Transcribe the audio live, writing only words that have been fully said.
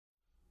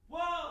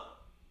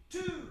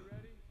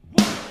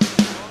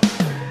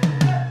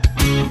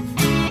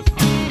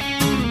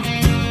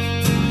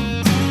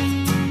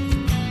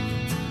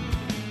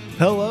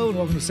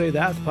to Say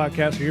That, the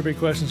podcast where your big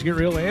questions get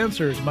real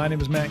answers. My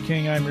name is Matt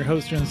King. I'm your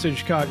host here in the city of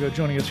Chicago.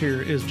 Joining us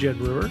here is Jed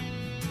Brewer.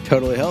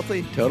 Totally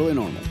healthy, totally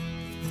normal.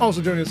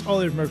 Also joining us all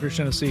the way from Mercury,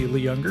 Tennessee,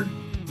 Lee Younger.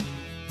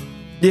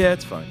 Yeah,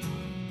 it's fine.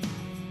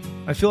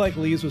 I feel like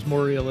Lee's was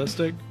more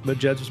realistic, but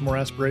Jed's was more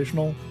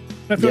aspirational.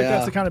 I feel like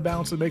that's the kind of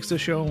balance that makes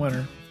this show a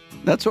winner.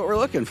 That's what we're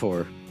looking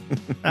for.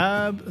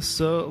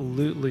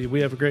 Absolutely. We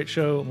have a great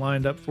show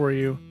lined up for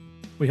you.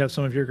 We have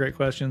some of your great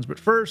questions, but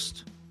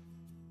first,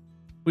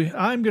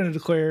 I'm going to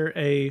declare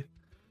a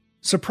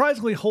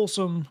surprisingly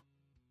wholesome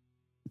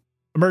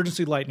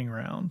emergency lightning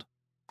round.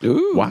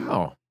 Ooh.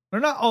 Wow. They're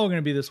not all going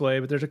to be this way,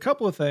 but there's a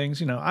couple of things.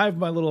 You know, I have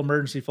my little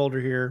emergency folder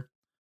here,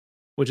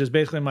 which is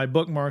basically my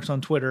bookmarks on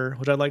Twitter,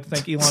 which I'd like to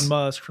thank Elon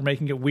Musk for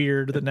making it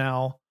weird that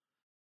now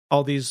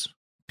all these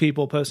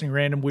people posting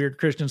random weird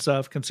Christian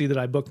stuff can see that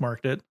I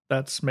bookmarked it.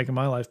 That's making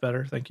my life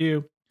better. Thank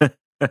you.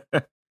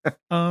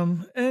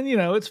 And you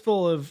know, it's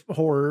full of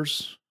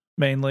horrors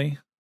mainly.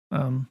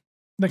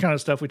 The kind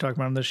of stuff we talk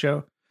about on this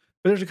show.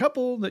 But there's a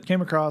couple that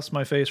came across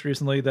my face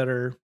recently that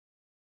are,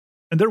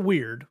 and they're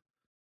weird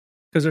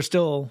because they're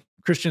still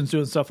Christians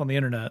doing stuff on the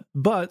internet,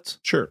 but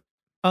sure.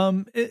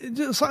 It's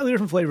a slightly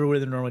different flavor of what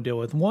they normally deal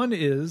with. One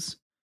is,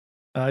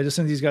 I just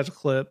sent these guys a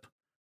clip,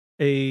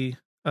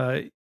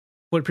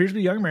 what appears to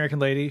be a young American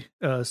lady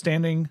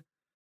standing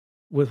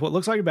with what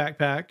looks like a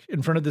backpack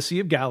in front of the Sea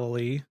of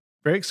Galilee,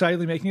 very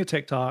excitedly making a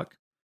TikTok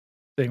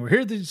saying, "We're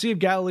here at the Sea of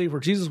Galilee where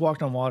Jesus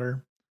walked on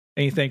water."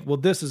 And you think, well,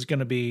 this is going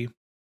to be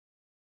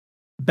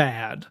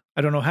bad.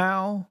 I don't know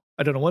how.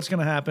 I don't know what's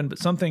going to happen, but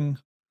something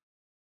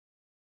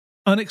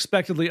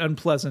unexpectedly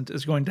unpleasant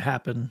is going to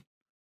happen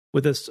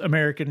with this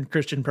American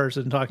Christian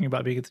person talking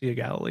about being at the Sea of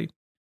Galilee.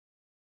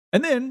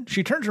 And then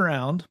she turns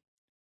around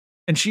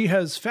and she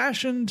has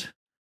fashioned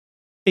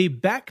a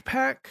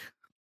backpack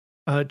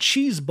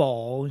cheese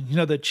ball, you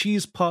know, the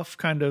cheese puff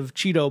kind of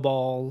Cheeto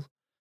ball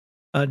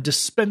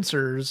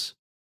dispensers.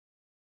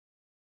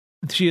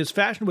 She is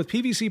fashioned with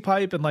PVC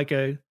pipe and like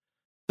a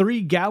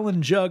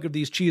 3-gallon jug of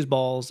these cheese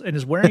balls and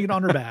is wearing it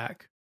on her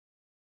back.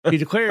 She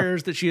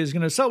declares that she is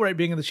going to celebrate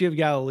being in the Sea of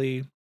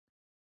Galilee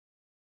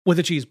with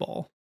a cheese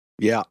ball.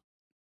 Yeah.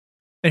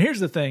 And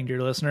here's the thing,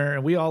 dear listener,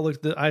 and we all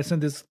looked at, I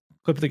sent this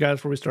clip to the guys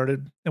before we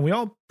started, and we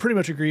all pretty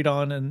much agreed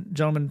on, and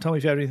gentlemen, tell me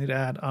if you have anything to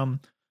add.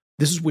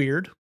 This is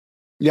weird.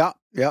 Yeah.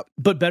 Yep.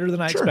 But better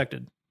than I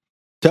expected.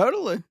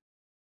 Totally.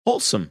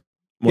 Wholesome,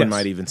 one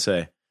might even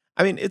say.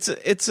 I mean, it's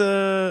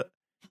a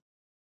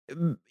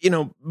you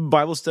know,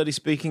 Bible study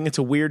speaking, it's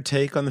a weird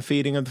take on the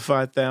feeding of the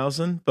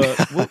 5,000,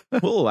 but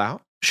we'll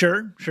allow.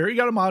 Sure. You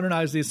got to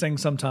modernize these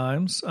things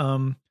sometimes.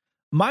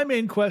 My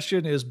main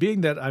question is,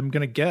 being that I'm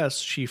going to guess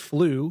she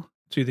flew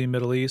to the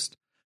Middle East,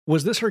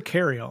 was this her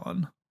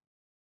carry-on?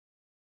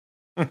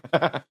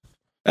 That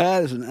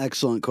is an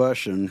excellent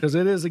question. Because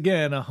it is,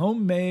 again, a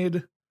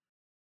homemade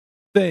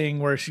thing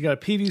where she got a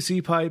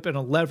PVC pipe and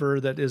a lever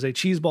that is a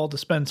cheese ball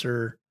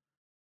dispenser.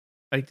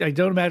 I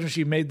don't imagine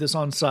she made this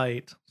on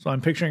site, so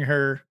I'm picturing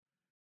her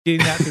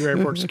getting that through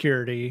airport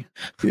security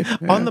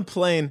on the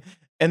plane,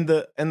 and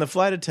the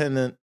flight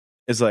attendant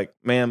is like,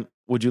 "Ma'am,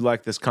 would you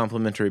like this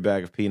complimentary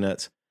bag of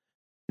peanuts?"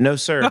 "No,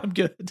 sir. I'm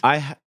good.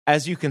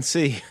 As you can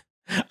see,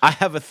 I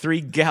have a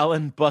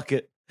 3-gallon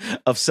bucket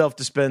of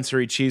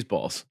self-dispensary cheese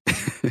balls.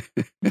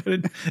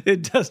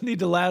 It does need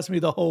to last me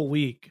the whole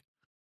week,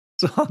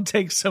 so I'll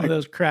take some of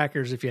those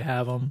crackers if you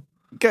have them.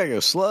 You gotta go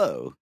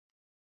slow."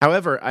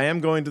 However, I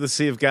am going to the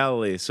Sea of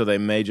Galilee, so they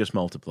may just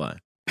multiply.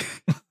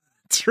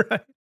 That's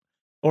right.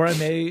 Or I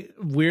may,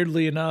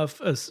 weirdly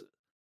enough,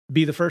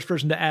 be the first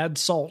person to add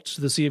salt to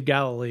the Sea of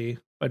Galilee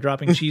by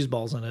dropping cheese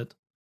balls in it.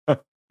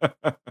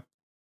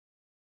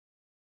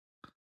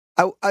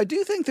 I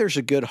do think there's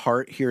a good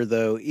heart here,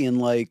 though, in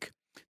like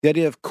the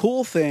idea of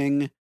cool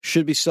thing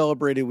should be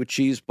celebrated with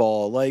cheese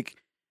ball. Like,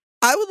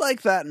 I would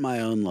like that in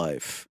my own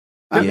life.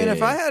 I mean,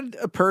 if I had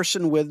a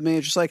person with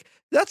me, just like,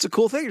 that's a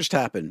cool thing that just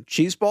happened.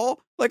 Cheese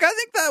ball. Like, I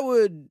think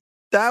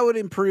that would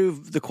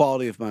improve the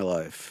quality of my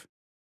life.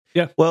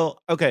 Yeah. Well,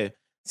 okay.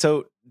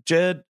 So,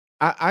 Jed,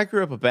 I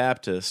grew up a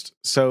Baptist,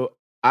 so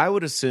I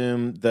would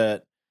assume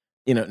that,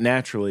 you know,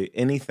 naturally,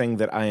 anything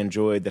that I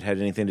enjoyed that had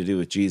anything to do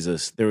with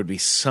Jesus, there would be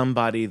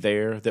somebody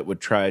there that would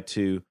try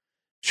to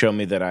show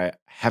me that I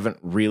haven't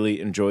really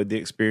enjoyed the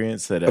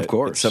experience, that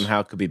it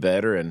somehow could be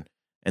better and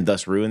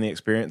thus ruin the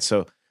experience.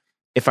 So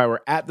if I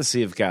were at the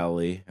Sea of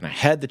Galilee and I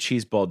had the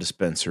cheese ball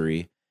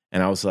dispensary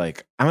and I was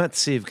like, I'm at the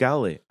Sea of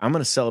Galilee, I'm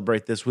going to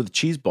celebrate this with a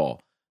cheese ball,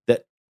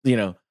 that, you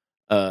know,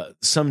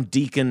 some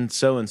deacon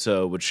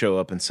so-and-so would show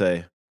up and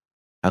say,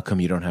 "How come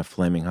you don't have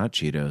flaming hot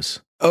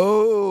Cheetos?"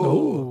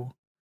 Oh,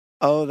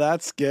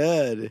 that's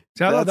good.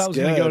 So I thought that was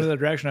going to go in the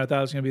direction I thought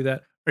it was going to be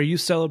that. Are you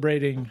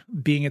celebrating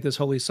being at this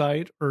holy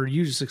site, or are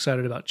you just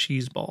excited about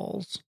cheese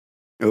balls?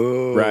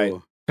 Oh, right.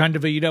 Kind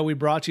of a, you know, we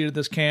brought you to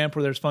this camp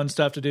where there's fun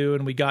stuff to do,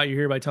 and we got you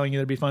here by telling you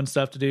there'd be fun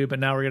stuff to do, but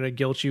now we're going to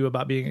guilt you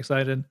about being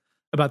excited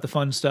about the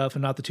fun stuff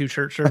and not the 2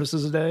 church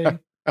services a day.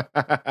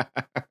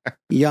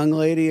 Young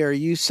lady, are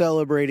you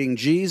celebrating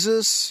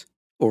Jesus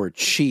or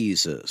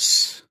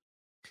Cheesus?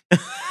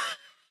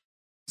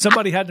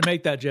 Somebody had to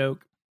make that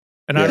joke.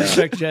 And I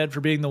respect Jed for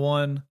being the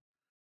one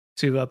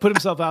to put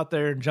himself out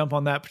there and jump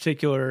on that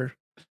particular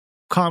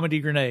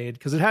comedy grenade,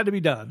 because it had to be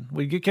done.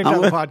 We get kicked out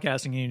of the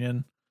podcasting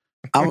union.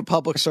 I'm a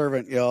public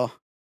servant, y'all.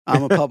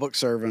 I'm a public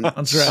servant.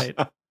 That's right.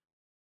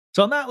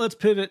 So on that, let's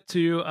pivot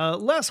to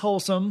less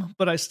wholesome,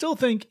 but I still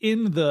think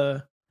in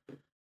the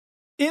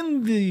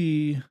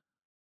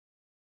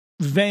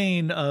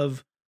vein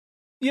of,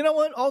 you know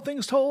what, all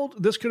things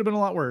told, this could have been a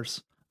lot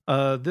worse.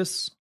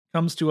 This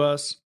comes to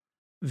us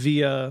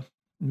via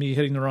me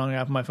hitting the wrong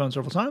app on my phone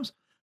several times.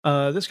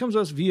 This comes to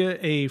us via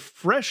a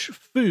fresh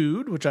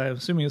food, which I'm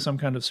assuming is some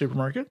kind of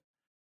supermarket,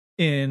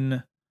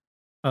 in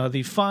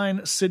the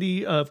fine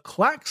city of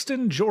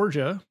Claxton,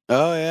 Georgia.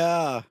 Oh,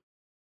 yeah.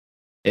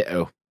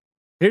 Uh-oh.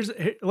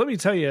 Let me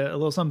tell you a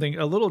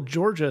little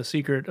Georgia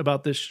secret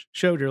about this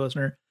show, dear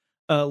listener.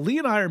 Lee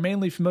and I are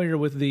mainly familiar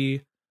with the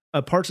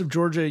parts of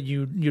Georgia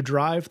you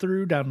drive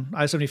through down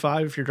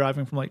I-75 if you're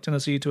driving from like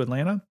Tennessee to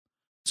Atlanta.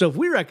 So if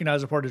we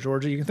recognize a part of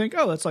Georgia, you can think,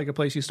 oh, that's like a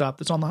place you stop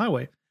that's on the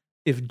highway.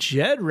 If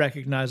Jed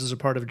recognizes a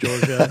part of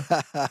Georgia,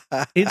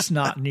 it's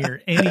not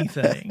near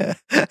anything.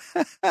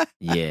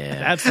 Yeah.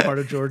 That's the part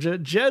of Georgia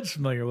Jed's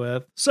familiar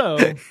with. So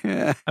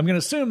I'm going to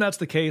assume that's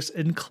the case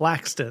in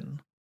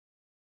Claxton.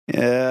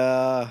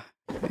 Yeah.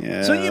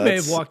 So you may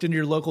have walked into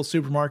your local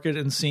supermarket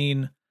and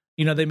seen,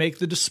 they make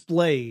the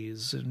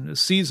displays and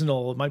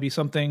seasonal. It might be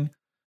something,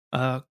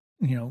 they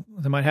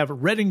might have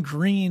red and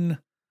green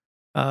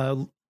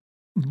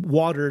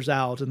waters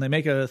out, and they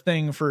make a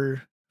thing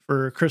for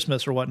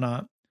Christmas or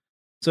whatnot.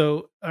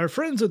 So our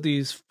friends at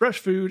these fresh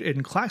food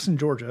in Claxton,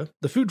 Georgia,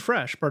 the Food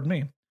Fresh, pardon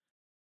me,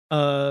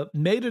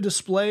 made a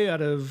display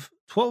out of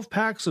 12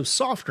 packs of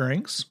soft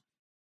drinks.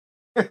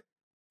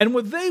 And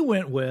what they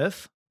went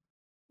with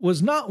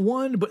was not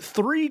one, but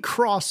 3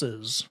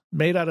 crosses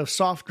made out of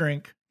soft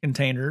drink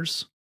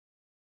containers.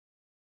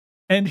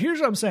 And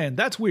here's what I'm saying.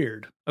 That's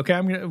weird. Okay,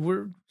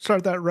 we're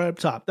start that right up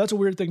top. That's a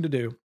weird thing to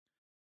do.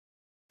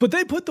 But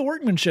they put the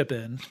workmanship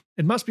in.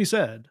 It must be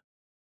said.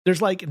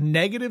 There's like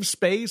negative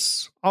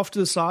space off to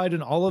the side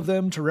in all of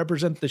them to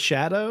represent the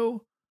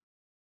shadow.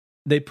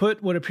 They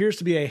put what appears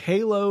to be a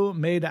halo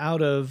made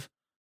out of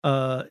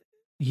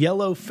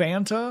yellow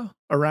Fanta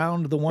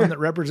around the one that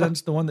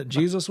represents the one that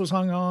Jesus was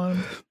hung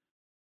on.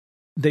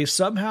 They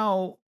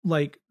somehow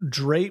like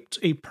draped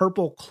a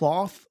purple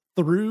cloth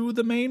through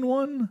the main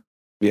one.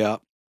 Yeah.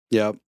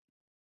 Yep.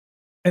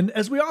 And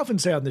as we often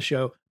say on the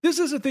show, this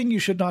is a thing you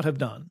should not have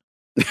done.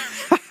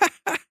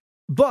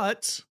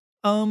 But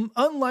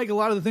unlike a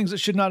lot of the things that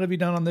should not have been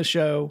done on this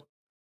show,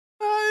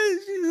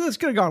 this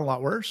could have gone a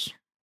lot worse.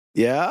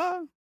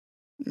 Yeah.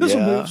 This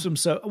will move some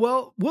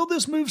will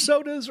this move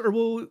sodas, or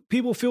will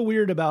people feel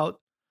weird about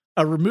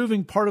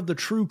removing part of the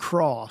true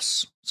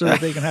cross so that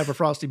they can have a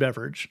frosty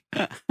beverage?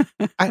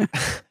 I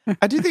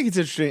do think it's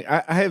interesting.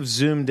 I have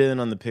zoomed in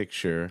on the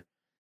picture,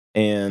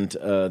 and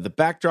the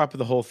backdrop of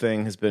the whole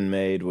thing has been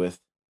made with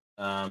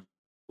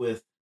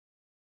looks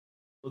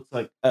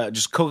like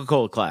just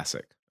Coca-Cola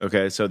Classic.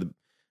 Okay, so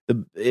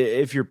the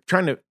if you're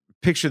trying to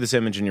picture this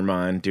image in your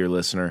mind, dear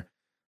listener,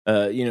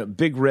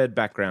 big red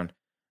background.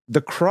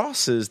 The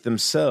crosses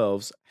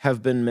themselves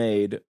have been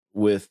made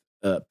with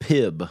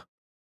Pib.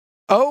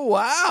 Oh,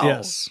 wow.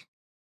 Yes.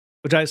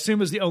 Which I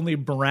assume is the only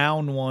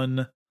brown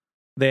one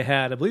they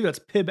had. I believe that's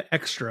Pib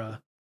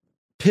Extra.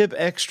 Pib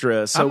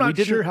Extra. So I'm not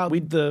sure how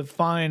the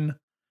fine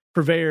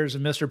purveyors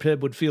of Mr.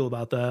 Pibb would feel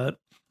about that.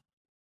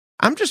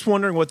 I'm just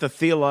wondering what the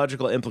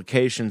theological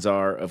implications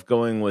are of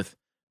going with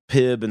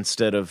Pib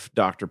instead of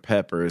Dr.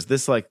 Pepper. Is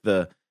this like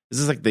the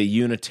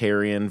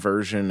Unitarian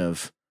version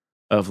of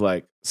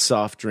like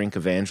soft drink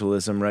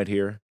evangelism right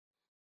here?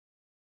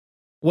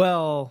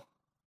 Well,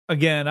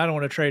 again, I don't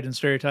want to trade in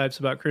stereotypes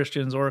about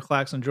Christians or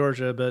Claxton,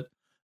 Georgia, but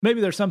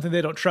maybe there's something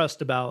they don't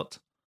trust about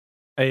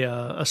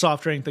a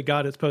soft drink that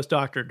got its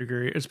postgraduate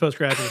degree.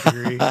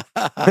 Mr.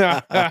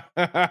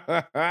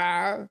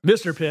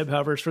 Pibb,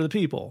 however, is for the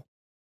people.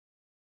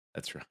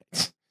 That's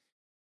right.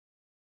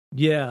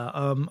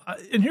 Yeah.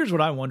 And here's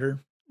what I wonder.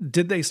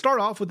 Did they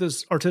start off with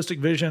this artistic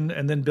vision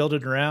and then build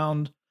it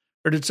around?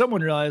 Or did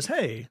someone realize,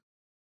 hey,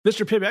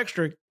 Mr. Pibb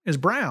Extra is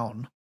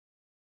brown?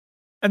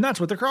 And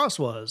that's what the cross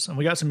was. And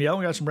we got some yellow,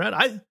 we got some red.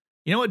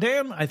 You know what,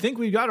 Dan? I think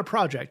we've got a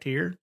project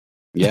here.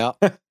 Yeah.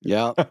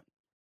 Yeah.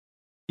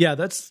 Yeah,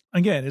 that's,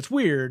 again, it's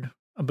weird,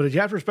 but you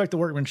have to respect the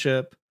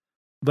workmanship.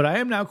 But I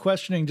am now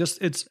questioning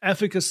just its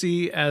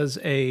efficacy as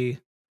an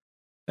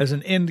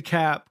end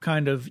cap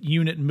kind of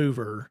unit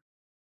mover,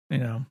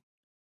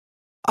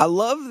 I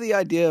love the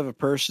idea of a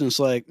person who's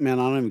like, man,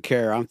 I don't even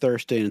care. I'm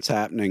thirsty and it's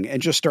happening.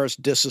 And just starts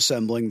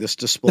disassembling this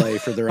display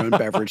for their own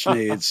beverage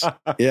needs.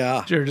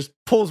 Yeah. Sure. Just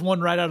pulls one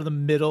right out of the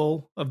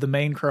middle of the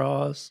main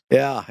cross.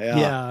 Yeah. Yeah.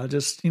 Yeah.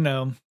 Just,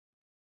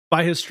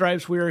 by his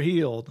stripes we are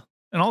healed.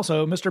 And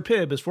also, Mr.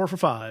 Pibb is 4 for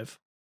 5.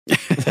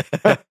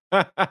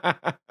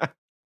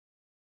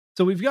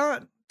 So we've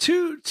got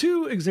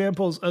two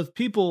examples of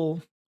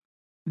people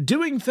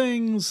doing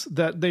things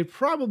that they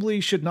probably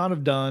should not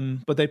have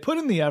done, but they put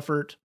in the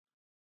effort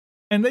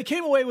and they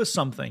came away with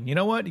something. You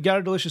know what? You got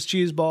a delicious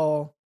cheese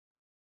ball.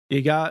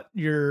 You got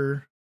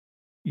your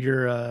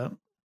your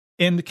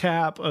end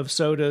cap of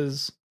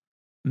sodas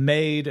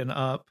made and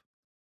up.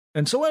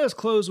 And so let us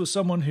close with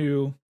someone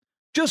who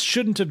just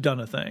shouldn't have done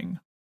a thing.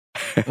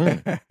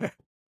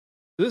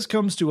 This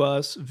comes to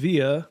us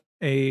via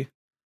a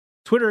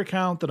Twitter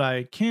account that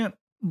I can't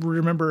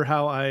remember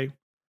how I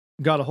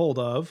got a hold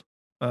of,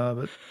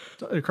 but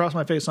it crossed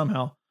my face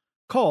somehow,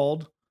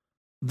 called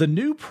The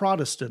New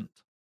Protestant.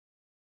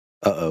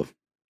 Uh-oh.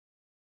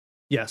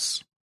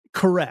 Yes,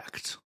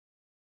 correct.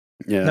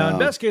 Yeah. Now, in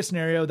best case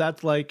scenario,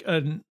 that's like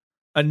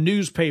a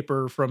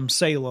newspaper from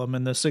Salem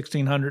in the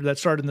 1600s that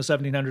started in the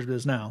 1700s, but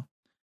is now.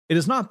 It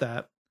is not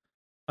that.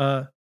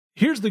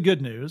 Here's the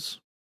good news.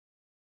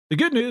 The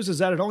good news is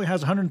that it only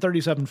has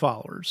 137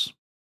 followers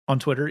on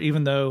Twitter,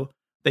 even though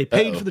they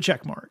paid for the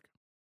check mark.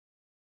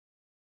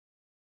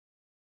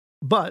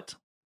 But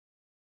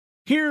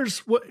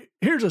here's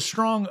a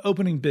strong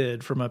opening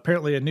bid from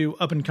apparently a new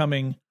up and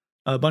coming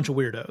bunch of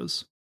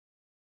weirdos.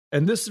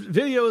 And this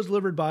video is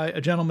delivered by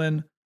a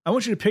gentleman. I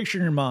want you to picture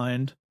in your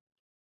mind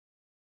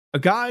a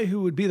guy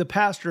who would be the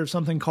pastor of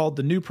something called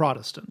the New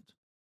Protestant.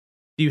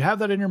 Do you have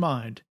that in your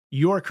mind?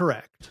 You're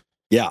correct.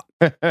 Yeah.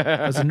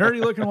 As a nerdy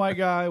looking white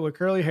guy with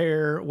curly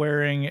hair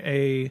wearing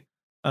a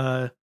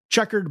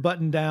checkered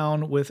button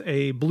down with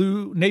a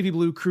navy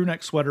blue crew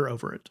neck sweater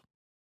over it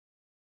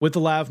with the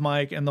lav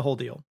mic and the whole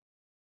deal.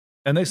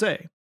 And they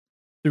say,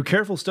 through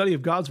careful study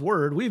of God's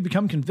word, we've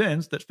become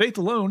convinced that faith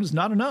alone is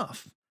not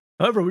enough.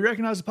 However, we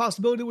recognize the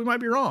possibility that we might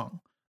be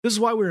wrong. This is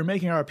why we are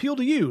making our appeal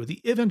to you,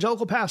 the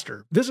evangelical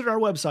pastor. Visit our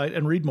website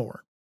and read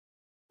more.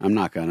 I'm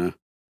not gonna.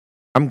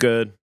 I'm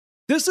good.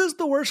 This is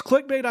the worst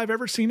clickbait I've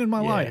ever seen in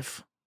my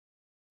life.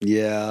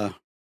 Yeah.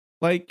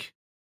 Like,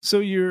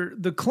 so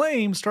the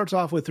claim starts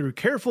off with, through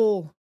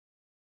careful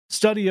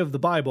study of the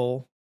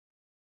Bible,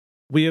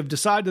 we have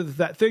decided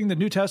that thing the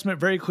New Testament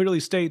very clearly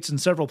states in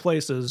several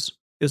places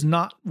is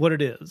not what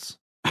it is.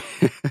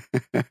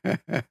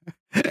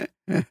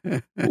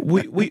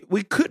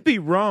 we could be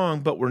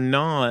wrong, but we're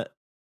not.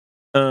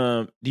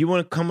 Do you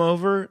want to come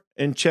over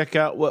and check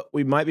out what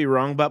we might be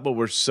wrong about, but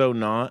we're so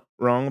not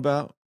wrong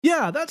about?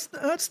 Yeah, that's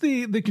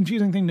the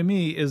confusing thing to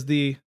me is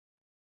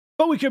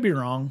but we could be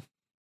wrong.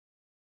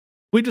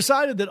 We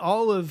decided that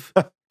all of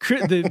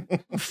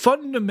the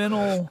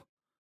fundamental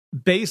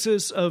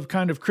basis of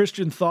kind of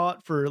Christian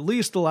thought for at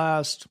least the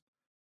last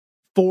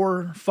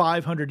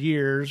 400-500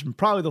 years, and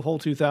probably the whole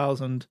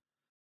 2000,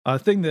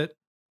 thing that,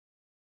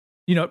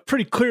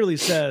 pretty clearly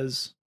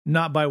says,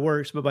 not by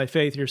works, but by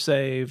faith you're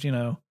saved,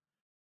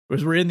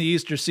 Whereas we're in the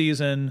Easter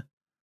season,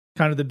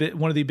 kind of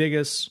one of the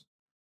biggest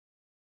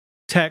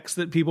texts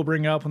that people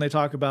bring up when they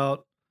talk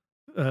about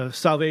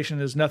salvation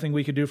is nothing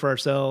we could do for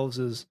ourselves,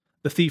 is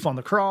the thief on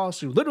the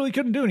cross who literally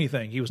couldn't do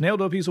anything. He was nailed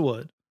to a piece of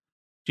wood.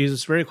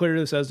 Jesus very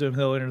clearly says to him,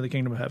 he'll enter the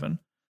kingdom of heaven.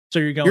 So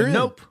you're going,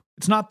 nope,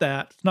 it's not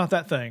that. It's not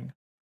that thing.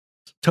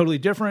 It's totally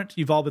different.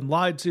 You've all been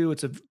lied to.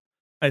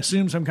 I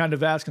assume, some kind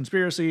of vast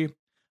conspiracy.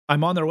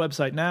 I'm on their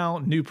website now,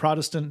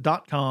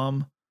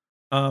 newprotestant.com.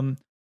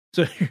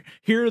 So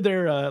here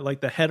they're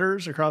like the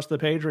headers across the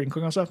page where you can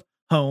click on stuff.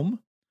 Home,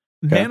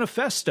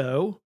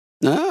 manifesto,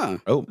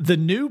 the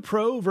new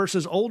pro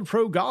versus old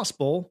pro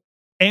gospel,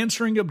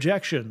 answering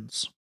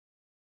objections.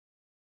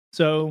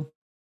 So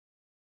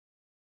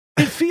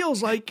it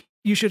feels like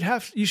you should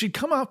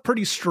come out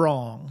pretty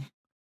strong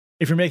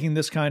if you're making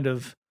this kind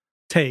of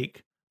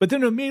take, but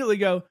then immediately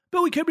go,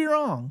 but we could be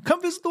wrong.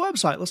 Come visit the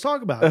website. Let's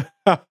talk about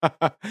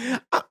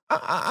it.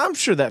 I'm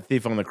sure that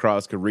thief on the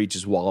cross could reach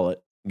his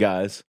wallet,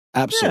 guys.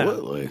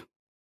 Absolutely. Yeah.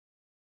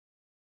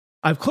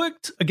 I've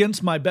clicked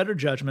against my better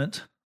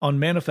judgment on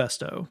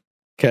manifesto.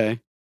 Okay.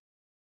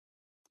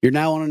 You're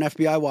now on an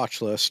FBI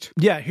watch list.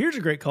 Yeah, here's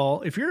a great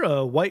call. If you're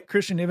a white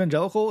Christian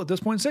evangelical at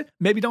this point, say,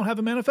 maybe don't have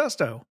a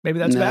manifesto. Maybe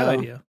that's a bad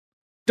idea.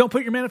 Don't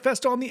put your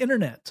manifesto on the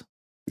internet.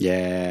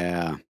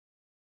 Yeah.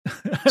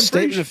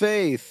 Statement of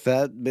faith.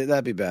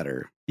 That'd be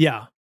better.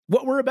 Yeah.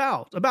 What we're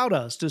about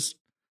us.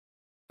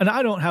 And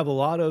I don't have a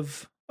lot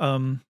of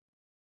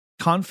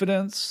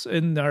confidence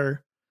in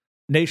our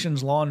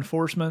nation's law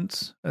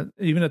enforcement,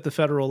 even at the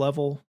federal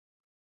level.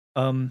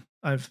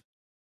 I've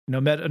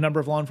met a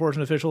number of law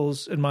enforcement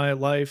officials in my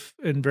life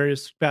in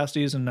various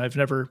capacities, and I've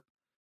never.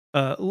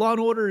 Law and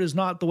order is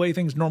not the way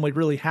things normally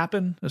really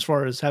happen as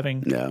far as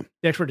having the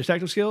expert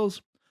detective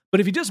skills.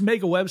 But if you just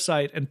make a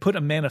website and put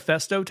a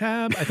manifesto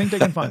tab, I think they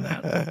can find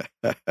that.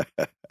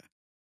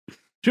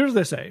 Here's what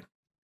they say.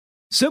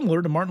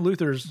 Similar to Martin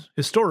Luther's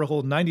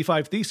historical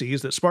 95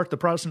 Theses that sparked the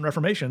Protestant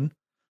Reformation,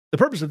 the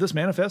purpose of this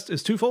manifesto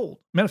is twofold.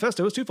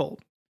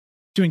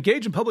 To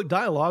engage in public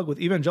dialogue with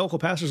evangelical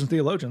pastors and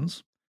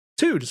theologians.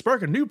 2, to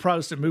spark a new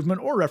Protestant movement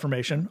or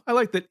Reformation. I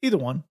like that either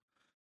one.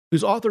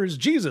 Whose author is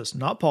Jesus,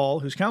 not Paul,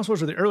 whose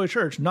counselors are the early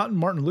church, not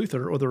Martin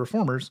Luther or the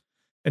Reformers,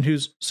 and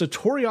whose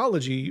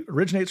soteriology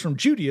originates from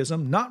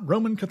Judaism, not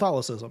Roman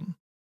Catholicism.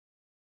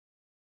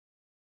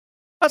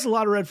 That's a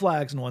lot of red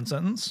flags in one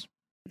sentence.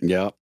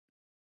 Yeah.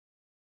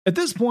 At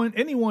this point,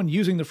 anyone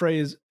using the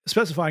phrase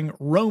specifying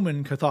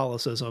Roman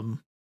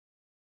Catholicism,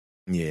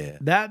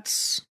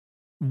 that's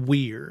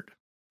weird.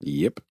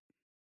 Yep.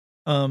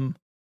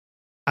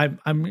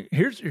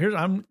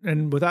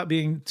 And without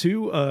being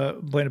too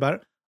blatant about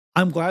it,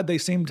 I'm glad they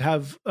seem to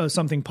have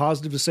something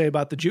positive to say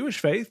about the Jewish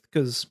faith,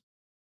 because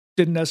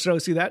didn't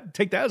necessarily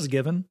take that as a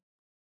given.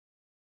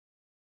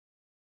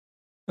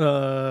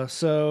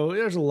 So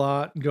there's a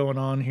lot going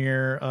on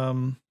here.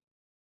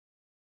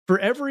 For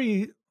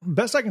every,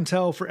 best I can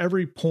tell, for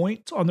every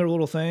point on their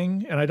little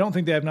thing, and I don't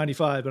think they have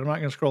 95, but I'm not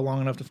going to scroll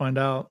long enough to find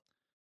out.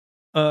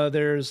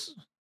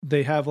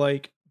 They have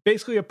like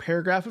basically a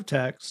paragraph of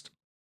text,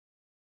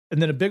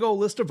 and then a big old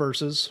list of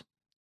verses,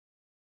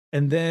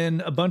 and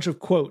then a bunch of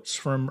quotes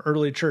from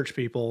early church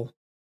people.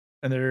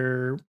 And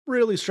they're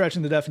really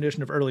stretching the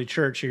definition of early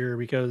church here,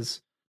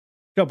 because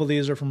a couple of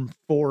these are from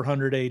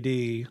 400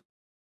 AD.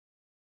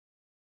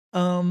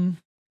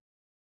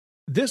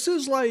 This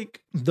is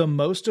like the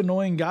most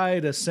annoying guy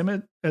at a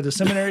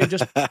seminary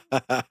just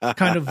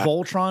kind of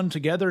Voltron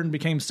together and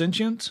became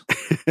sentient.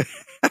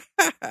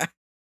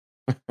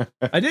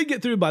 I did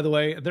get through, by the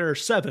way. There are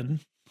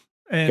 7.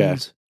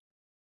 And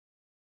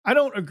I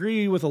don't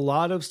agree with a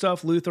lot of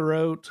stuff Luther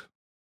wrote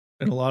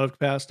in a lot of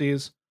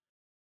capacities,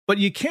 but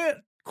you can't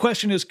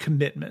question his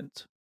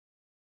commitment,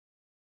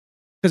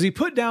 because he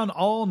put down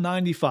all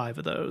 95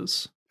 of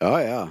those. Oh,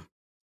 yeah.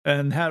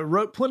 And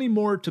wrote plenty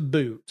more to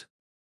boot.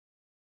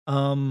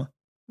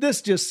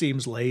 This just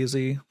seems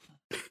lazy.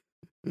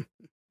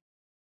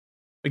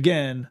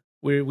 Again,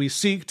 we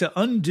seek to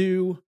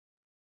undo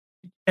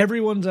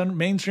everyone's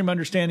mainstream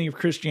understanding of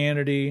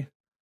Christianity.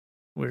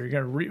 We're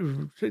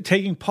going to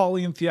taking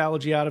Pauline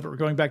theology out of it. We're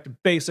going back to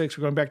basics.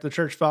 We're going back to the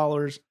church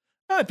followers.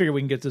 I figure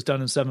we can get this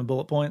done in 7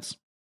 bullet points.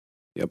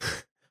 Yep.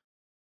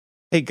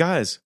 Hey,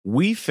 guys,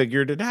 we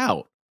figured it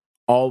out.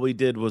 All we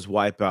did was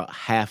wipe out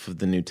half of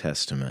the New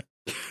Testament.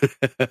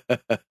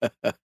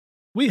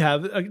 We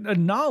have a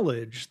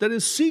knowledge that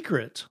is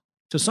secret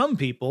to some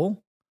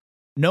people.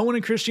 No one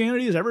in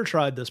Christianity has ever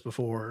tried this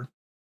before.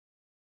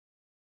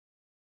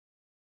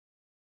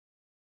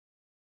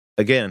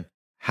 Again,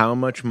 how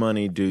much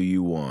money do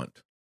you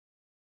want?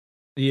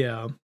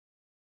 Yeah.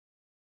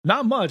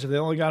 Not much if they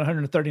only got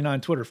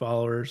 139 Twitter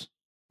followers.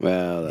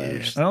 Well,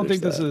 I don't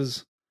think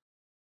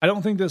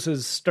this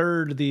has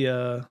stirred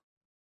the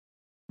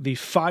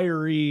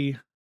fiery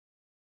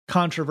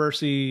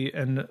controversy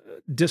and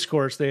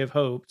discourse they have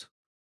hoped.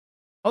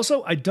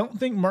 Also, I don't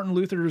think Martin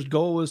Luther's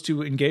goal was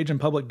to engage in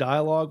public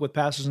dialogue with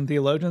pastors and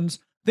theologians.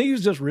 I think he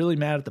was just really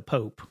mad at the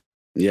Pope.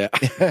 Yeah.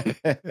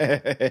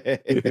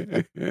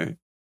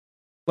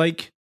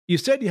 Like you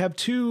said, you have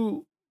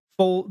 2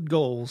 full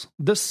goals,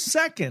 the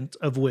second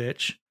of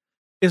which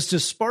is to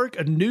spark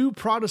a new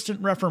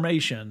Protestant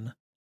Reformation.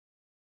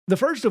 The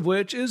first of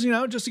which is,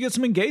 just to get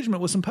some engagement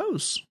with some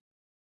posts.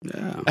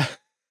 Yeah.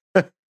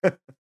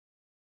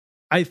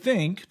 I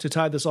think, to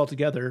tie this all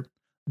together,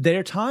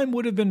 their time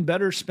would have been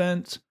better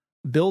spent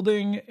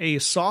building a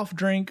soft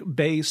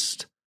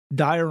drink-based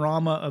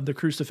diorama of the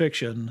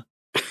crucifixion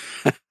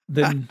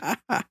than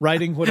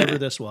writing whatever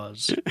this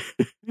was.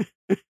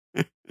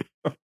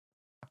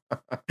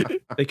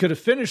 They could have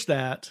finished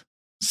that,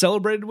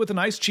 celebrated with a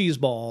nice cheese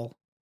ball.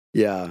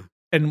 Yeah.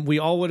 And we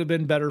all would have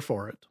been better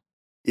for it.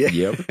 Yeah.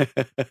 Yep.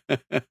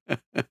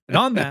 And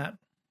on that,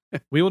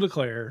 we will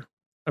declare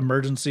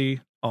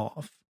emergency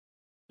off.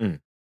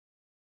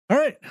 All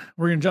right,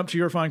 we're going to jump to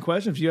your fine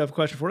question. If you have a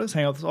question for us,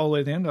 hang out with us all the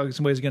way to the end. I'll get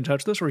some ways to get in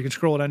touch with us, or you can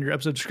scroll down your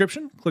episode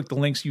description, click the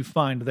links you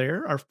find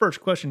there. Our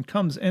first question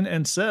comes in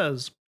and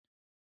says,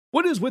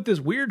 what is with this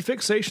weird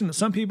fixation that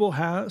some people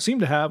seem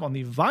to have on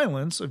the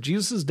violence of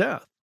Jesus'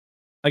 death?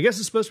 I guess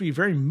it's supposed to be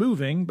very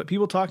moving, but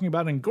people talking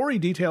about it in gory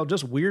detail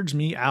just weirds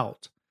me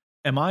out.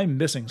 Am I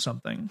missing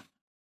something?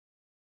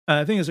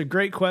 I think it's a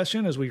great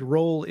question as we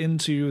roll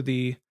into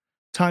the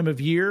time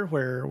of year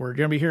where we're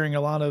going to be hearing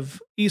a lot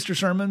of Easter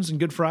sermons and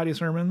Good Friday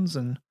sermons.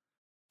 And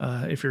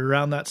if you're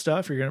around that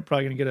stuff, you're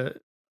probably going to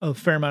get a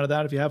fair amount of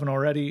that if you haven't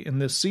already in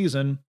this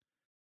season.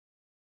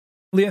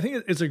 Lee, I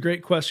think it's a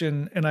great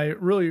question, and I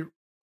really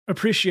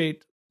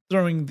appreciate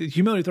throwing it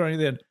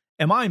in.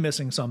 Am I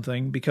missing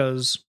something?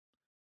 Because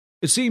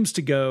it seems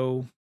to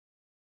go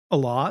a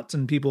lot,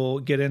 and people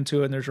get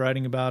into it, and there's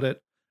writing about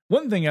it.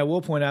 One thing I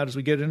will point out as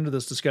we get into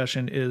this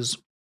discussion is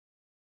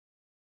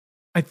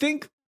I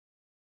think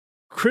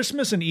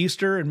Christmas and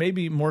Easter, and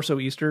maybe more so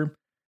Easter,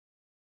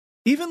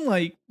 even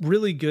like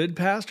really good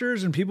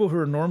pastors and people who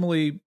are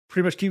normally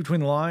pretty much keep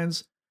between the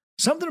lines,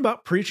 something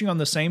about preaching on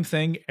the same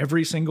thing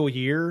every single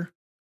year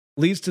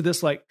leads to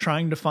this like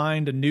trying to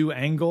find a new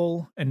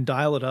angle and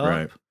dial it up.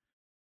 Right.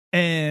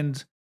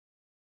 And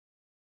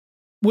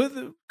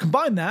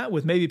combine that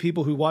with maybe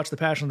people who watch The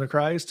Passion of the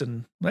Christ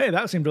and, hey,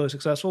 that seemed really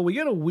successful. We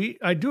get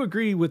I do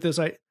agree with this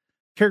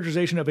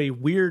characterization of a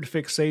weird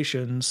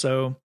fixation.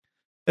 So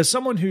as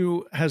someone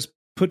who has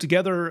put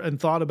together and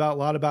thought about a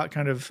lot about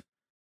kind of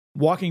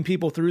walking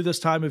people through this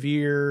time of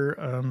year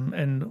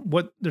and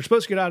what they're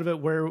supposed to get out of it,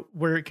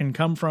 where it can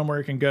come from, where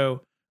it can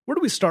go, where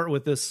do we start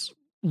with this,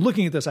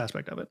 looking at this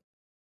aspect of it?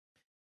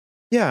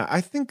 Yeah,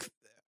 I think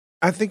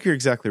you're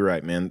exactly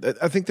right, man.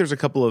 I think there's a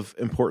couple of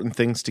important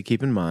things to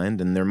keep in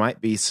mind, and there might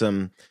be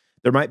some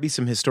there might be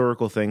some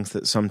historical things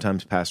that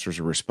sometimes pastors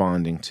are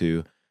responding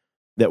to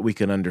that we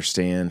can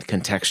understand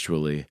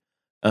contextually.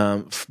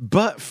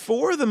 But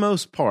for the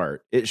most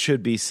part, it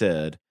should be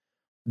said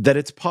that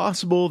it's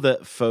possible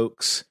that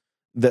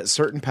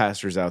certain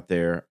pastors out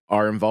there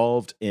are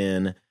involved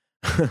in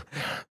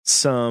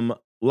some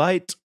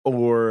light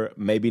or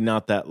maybe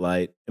not that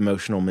light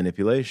emotional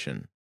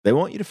manipulation. They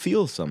want you to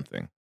feel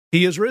something.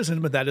 He is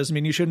risen, but that doesn't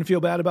mean you shouldn't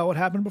feel bad about what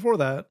happened before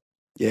that.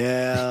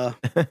 Yeah.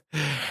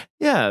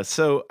 Yeah.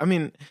 So, I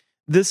mean,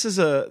 this is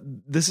a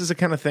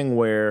kind of thing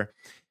where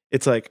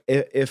it's like,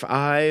 if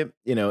I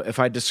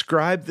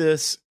describe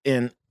this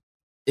in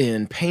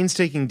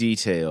painstaking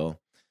detail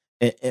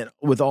and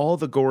with all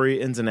the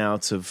gory ins and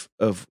outs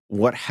of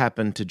what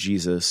happened to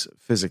Jesus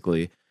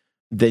physically,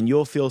 then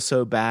you'll feel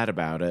so bad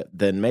about it.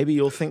 Then maybe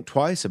you'll think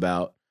twice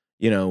about,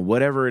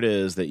 whatever it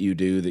is that you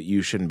do that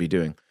you shouldn't be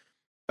doing.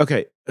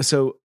 Okay.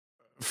 So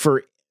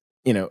first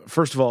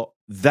of all,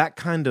 that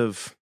kind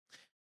of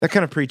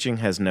preaching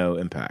has no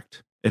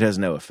impact. It has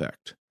no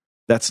effect.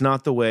 That's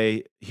not the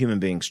way human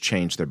beings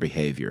change their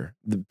behavior.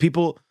 The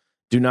people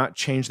do not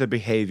change their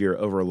behavior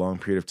over a long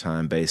period of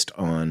time based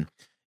on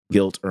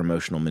guilt or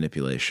emotional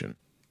manipulation.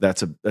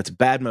 That's a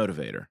bad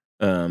motivator.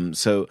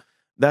 So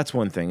that's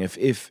one thing.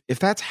 If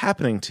that's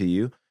happening to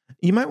you,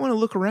 you might want to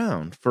look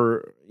around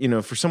for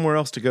somewhere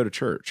else to go to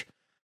church.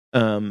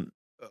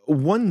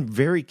 One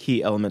very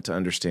key element to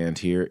understand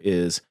here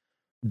is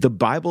the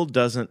Bible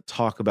doesn't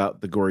talk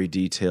about the gory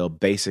detail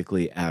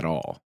basically at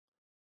all.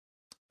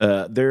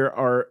 There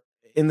are,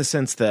 in the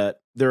sense that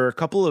there are a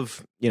couple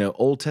of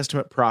Old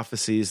Testament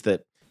prophecies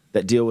that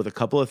deal with a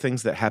couple of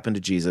things that happened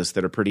to Jesus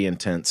that are pretty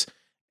intense,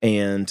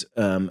 and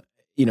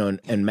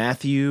and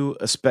Matthew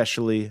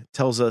especially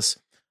tells us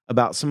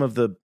about some of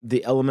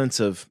the elements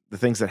of the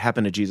things that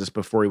happened to Jesus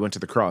before he went to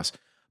the cross,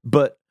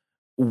 but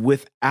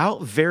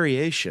without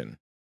variation.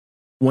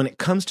 When it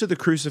comes to the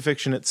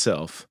crucifixion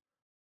itself,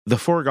 the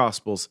four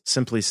Gospels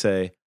simply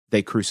say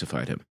they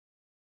crucified him.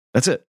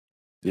 That's it.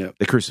 Yeah,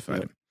 they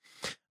crucified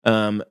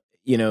him.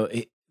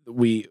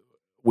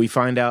 We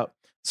find out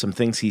some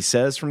things he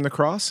says from the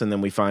cross, and then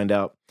we find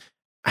out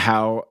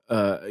how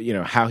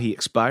he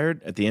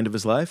expired at the end of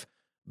his life.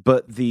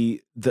 But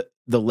the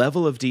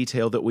level of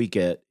detail that we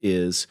get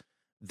is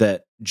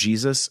that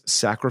Jesus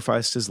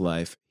sacrificed his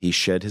life, he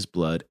shed his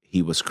blood,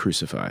 he was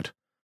crucified.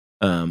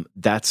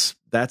 That's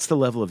the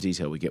level of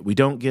detail we get. We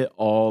don't get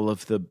all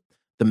of the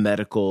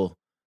medical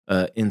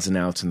ins and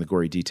outs and the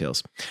gory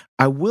details.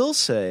 I will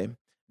say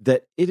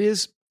that it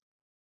is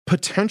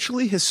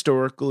potentially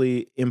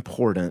historically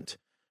important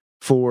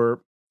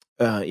for,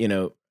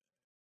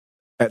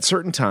 at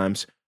certain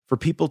times, for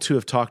people to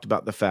have talked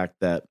about the fact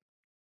that,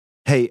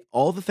 hey,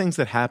 all the things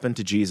that happened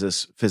to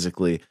Jesus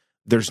physically,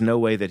 there's no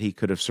way that he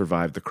could have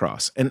survived the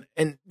cross. And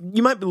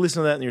you might be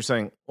listening to that and you're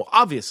saying, well,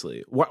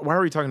 obviously, why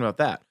are we talking about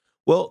that?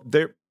 Well,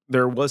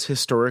 there was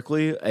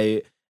historically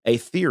a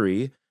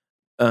theory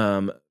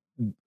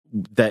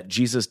that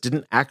Jesus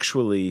didn't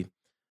actually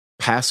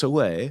pass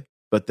away,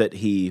 but that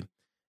he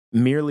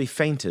merely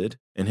fainted,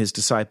 and his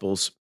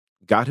disciples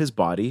got his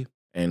body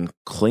and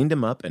cleaned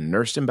him up and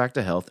nursed him back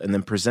to health, and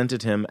then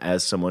presented him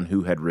as someone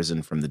who had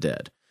risen from the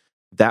dead.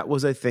 That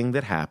was a thing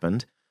that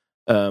happened.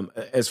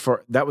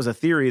 That was a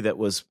theory that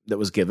was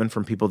given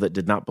from people that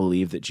did not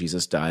believe that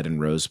Jesus died and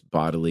rose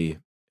bodily,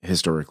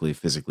 historically,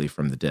 physically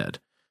from the dead.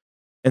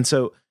 And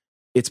so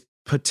it's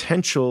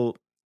potential.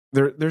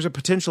 There's a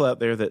potential out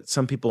there that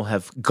some people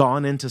have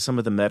gone into some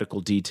of the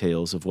medical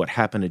details of what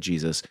happened to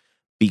Jesus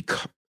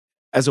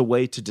as a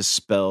way to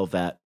dispel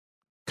that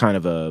kind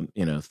of a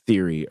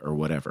theory or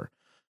whatever.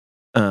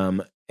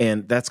 And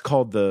that's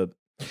called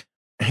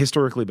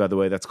historically, by the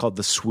way, that's called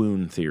the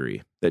swoon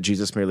theory, that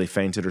Jesus merely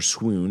fainted or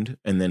swooned,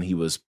 and then he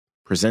was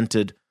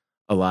presented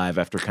alive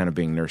after kind of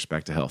being nursed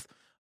back to health.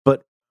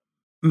 But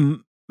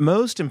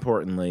most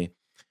importantly,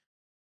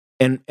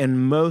 and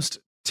most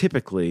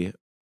typically,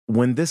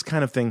 when this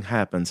kind of thing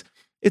happens,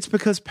 it's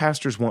because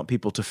pastors want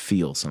people to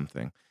feel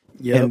something.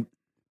 Yeah.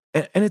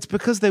 And it's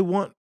because they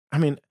want,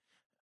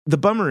 the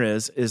bummer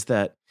is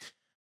that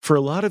for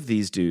a lot of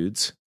these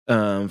dudes,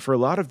 for a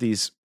lot of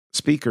these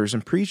speakers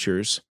and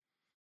preachers,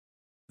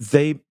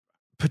 they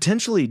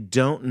potentially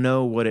don't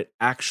know what it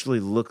actually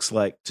looks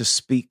like to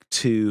speak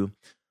to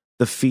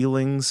the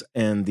feelings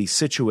and the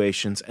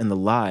situations and the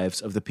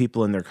lives of the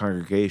people in their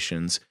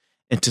congregations,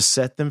 and to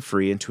set them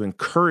free and to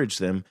encourage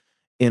them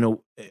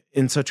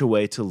in such a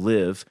way to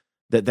live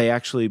that they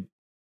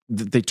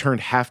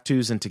turned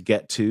have-tos into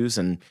get-tos,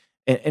 and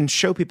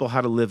show people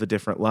how to live a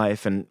different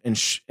life,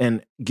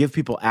 and give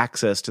people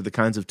access to the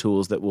kinds of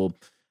tools that will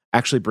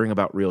actually bring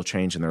about real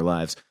change in their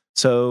lives.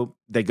 So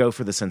they go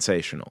for the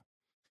sensational.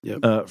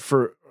 Yep.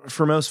 For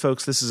most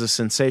folks, this is a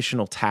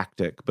sensational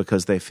tactic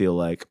because they feel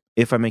like,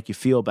 if I make you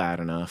feel bad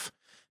enough.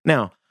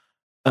 Now,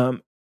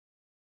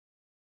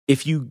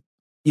 if you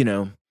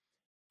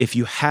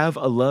have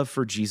a love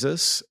for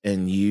Jesus,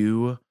 and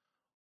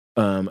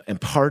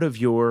and part of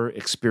your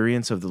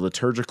experience of the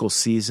liturgical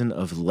season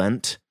of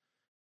Lent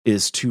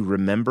is to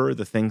remember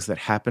the things that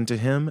happened to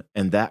him,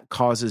 and that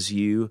causes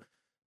you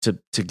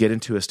to get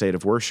into a state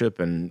of worship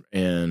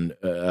and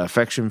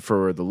affection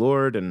for the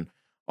Lord and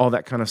all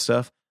that kind of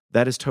stuff,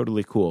 that is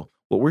totally cool.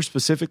 What we're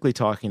specifically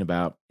talking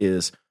about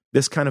is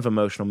this kind of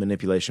emotional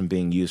manipulation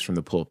being used from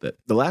the pulpit.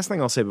 The last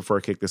thing I'll say before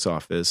I kick this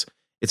off is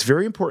it's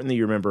very important that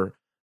you remember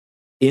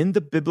in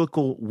the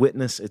biblical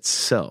witness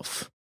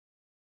itself,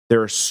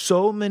 there are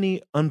so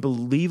many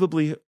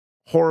unbelievably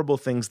horrible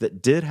things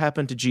that did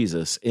happen to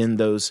Jesus in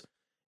those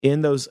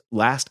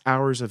last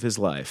hours of his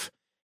life,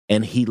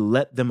 and he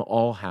let them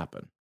all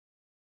happen.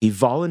 He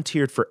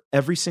volunteered for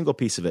every single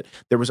piece of it.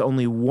 There was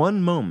only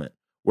one moment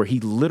where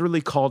he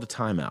literally called a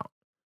timeout,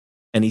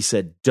 and he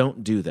said,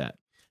 "Don't do that."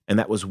 And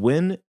that was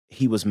when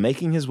he was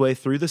making his way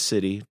through the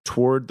city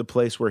toward the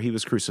place where he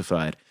was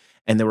crucified,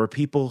 and there were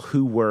people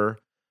who were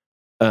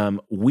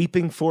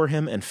weeping for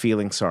him and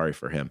feeling sorry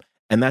for him.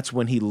 And that's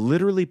when he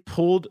literally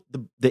pulled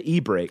the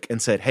e-brake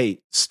and said,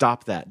 "Hey,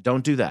 stop that.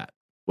 Don't do that.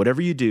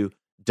 Whatever you do,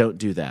 don't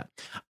do that."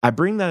 I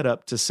bring that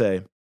up to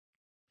say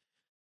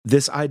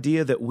this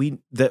idea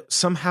that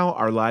somehow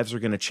our lives are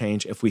going to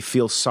change if we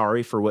feel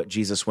sorry for what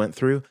Jesus went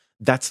through.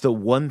 That's the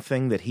one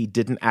thing that he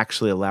didn't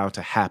actually allow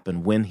to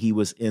happen when he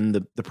was in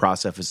the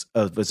process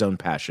of his own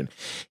passion.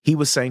 He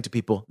was saying to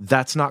people,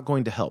 that's not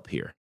going to help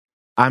here.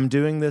 I'm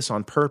doing this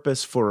on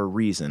purpose for a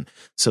reason.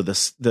 So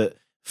the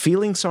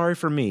feeling sorry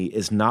for me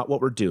is not what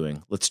we're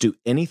doing. Let's do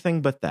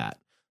anything but that.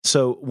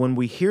 So when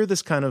we hear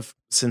this kind of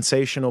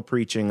sensational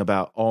preaching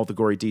about all the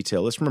gory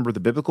detail, let's remember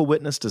the biblical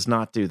witness does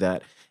not do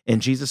that.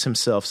 And Jesus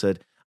himself said,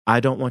 I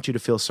don't want you to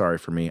feel sorry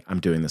for me. I'm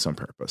doing this on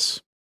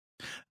purpose.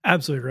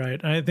 Absolutely right.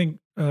 And I think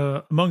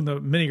among the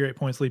many great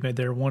points Lee made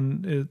there,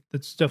 one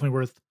that's definitely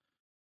worth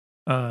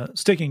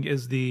sticking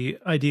is the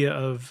idea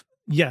of,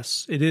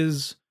 yes,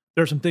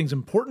 there are some things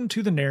important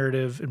to the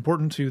narrative,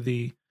 important to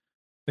the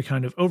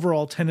kind of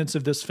overall tenets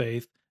of this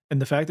faith, and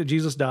the fact that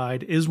Jesus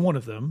died is one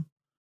of them.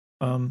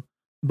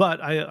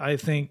 But I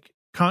think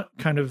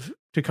kind of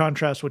to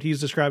contrast what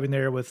he's describing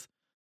there with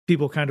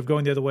people kind of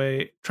going the other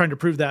way, trying to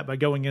prove that by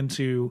going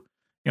into,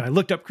 I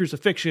looked up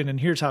crucifixion and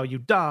here's how you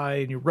die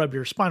and you rub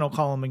your spinal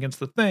column against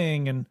the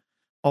thing and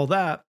all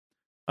that.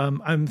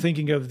 I'm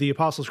thinking of the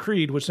Apostles'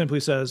 Creed, which simply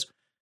says,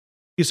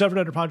 he suffered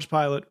under Pontius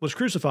Pilate, was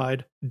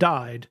crucified,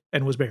 died,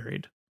 and was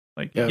buried.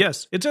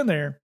 Yes, it's in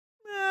there.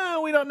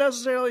 We don't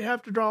necessarily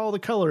have to draw all the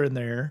color in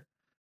there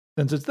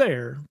since it's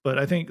there. But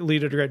I think Lee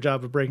did a great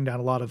job of breaking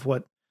down a lot of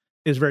what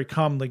is very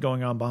commonly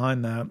going on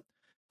behind that.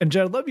 And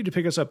Jed, I'd love you to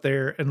pick us up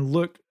there and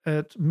look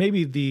at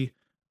maybe the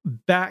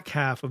back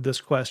half of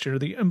this question, or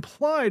the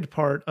implied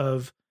part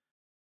of,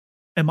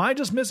 am I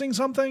just missing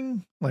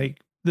something? Like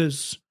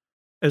this,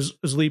 as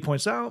Lee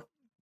points out,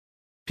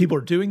 people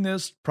are doing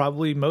this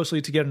probably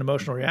mostly to get an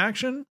emotional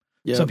reaction.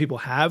 Yep. Some people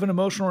have an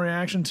emotional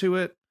reaction to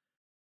it.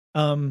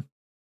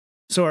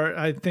 So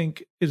I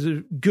think is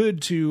it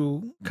good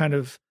to kind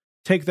of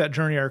take that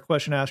journey our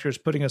question asker is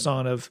putting us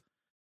on of,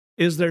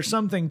 is there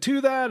something to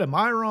that? Am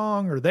I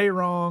wrong? Are they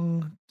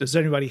wrong? Does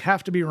anybody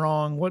have to be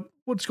wrong?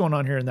 What's going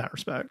on here in that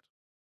respect?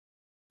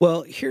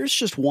 Well, here's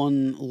just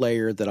one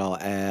layer that I'll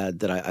add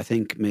that I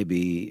think may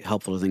be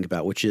helpful to think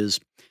about, which is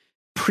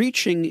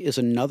preaching is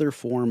another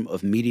form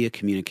of media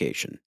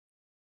communication,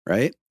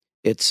 right?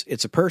 It's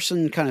a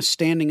person kind of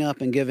standing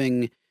up and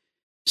giving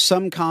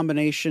some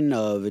combination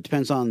of, it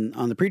depends on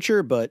the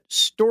preacher, but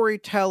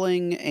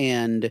storytelling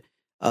and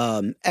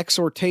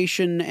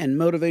exhortation and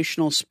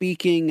motivational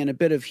speaking and a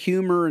bit of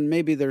humor, and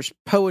maybe there's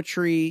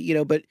poetry,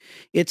 but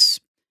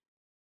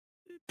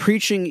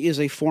preaching is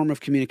a form of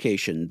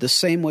communication, the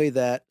same way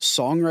that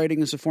songwriting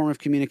is a form of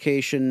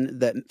communication,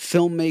 that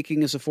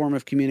filmmaking is a form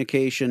of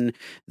communication,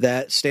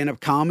 that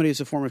stand-up comedy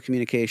is a form of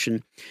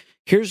communication.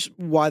 Here's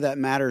why that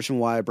matters and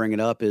why I bring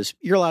it up is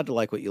you're allowed to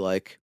like what you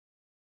like,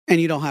 and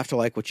you don't have to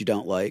like what you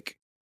don't like.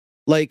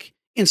 Like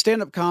in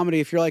stand-up comedy,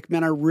 if you're like,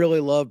 man, I really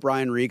love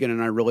Brian Regan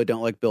and I really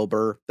don't like Bill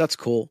Burr, that's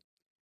cool.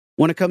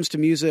 When it comes to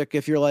music,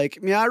 if you're like,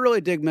 yeah, I really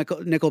dig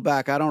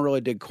Nickelback, I don't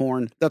really dig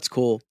Korn, that's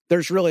cool.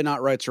 There's really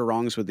not rights or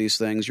wrongs with these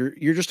things.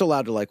 You're just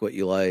allowed to like what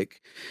you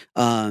like.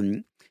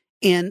 And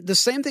the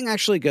same thing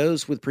actually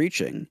goes with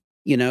preaching.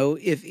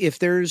 If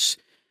there's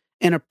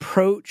an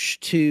approach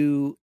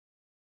to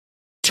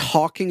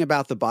talking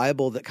about the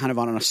Bible that kind of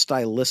on a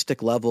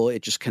stylistic level,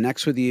 it just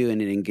connects with you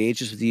and it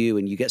engages with you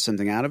and you get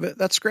something out of it,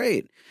 that's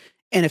great.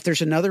 And if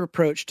there's another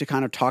approach to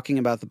kind of talking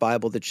about the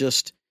Bible that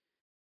just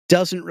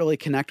doesn't really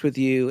connect with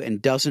you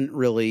and doesn't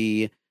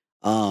really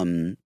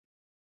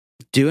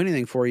do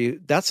anything for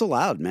you, that's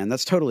allowed, man.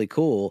 That's totally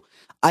cool.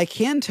 I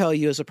can tell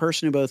you, as a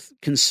person who both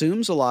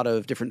consumes a lot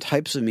of different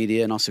types of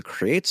media and also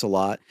creates a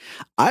lot,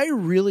 I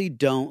really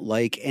don't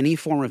like any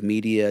form of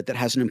media that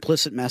has an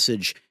implicit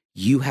message,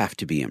 you have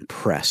to be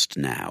impressed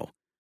now.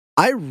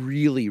 I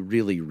really,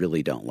 really,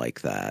 really don't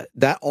like that.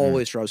 That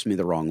always rubs me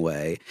the wrong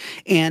way.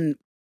 And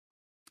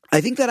I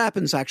think that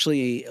happens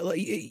actually,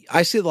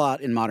 I see a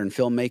lot in modern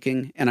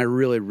filmmaking, and I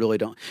really, really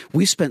don't.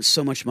 We spent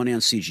so much money on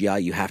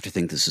CGI, you have to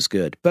think this is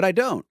good. But I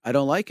don't. I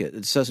don't like it.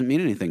 It doesn't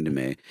mean anything to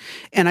me.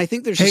 And I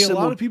think there's a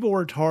lot of people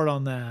worked hard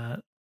on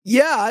that.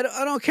 Yeah,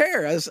 I don't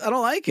care. I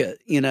don't like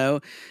it, you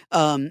know?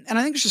 And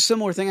I think it's a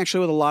similar thing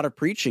actually with a lot of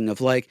preaching of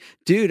like,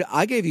 dude,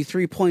 I gave you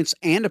 3 points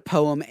and a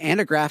poem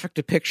and a graphic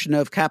depiction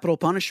of capital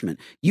punishment.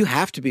 You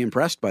have to be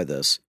impressed by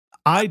this.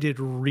 I did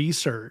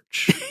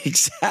research.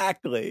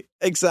 Exactly.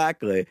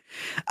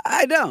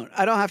 I don't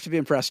have to be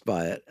impressed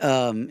by it.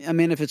 I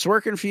mean, if it's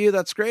working for you,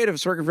 that's great. If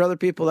it's working for other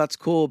people, that's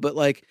cool. But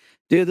like,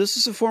 dude, this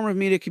is a form of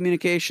media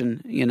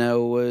communication, you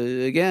know,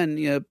 again,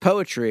 you know,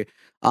 poetry.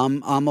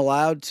 I'm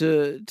allowed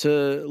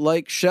to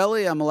like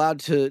Shelley. I'm allowed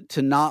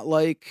to not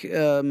like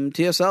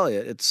T.S.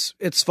 Eliot.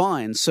 It's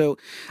fine. So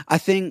I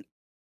think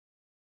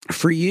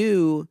for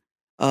you,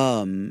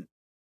 if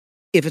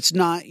it's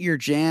not your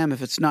jam,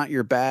 if it's not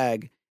your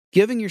bag,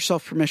 giving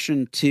yourself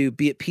permission to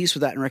be at peace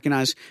with that and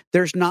recognize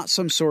there's not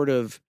some sort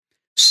of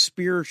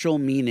spiritual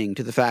meaning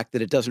to the fact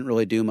that it doesn't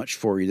really do much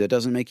for you. That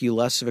doesn't make you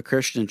less of a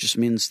Christian. It just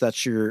means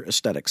that's your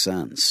aesthetic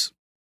sense.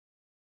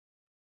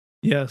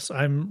 Yes,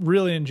 I'm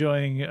really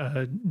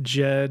enjoying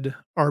Jed,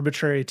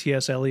 arbitrary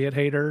T.S. Eliot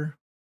hater.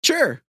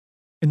 Sure.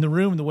 In the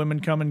room, the women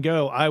come and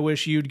go. I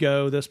wish you'd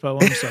go. This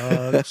poem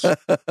sucks.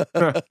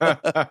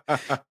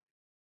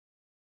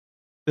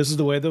 This is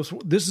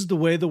the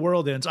way the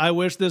world ends. I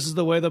wish this is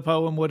the way the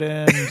poem would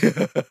end.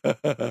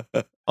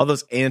 All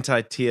those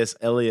anti-T.S.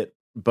 Eliot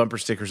bumper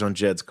stickers on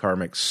Jed's car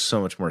make so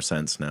much more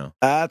sense now.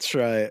 That's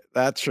right.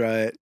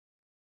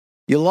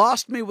 You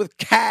lost me with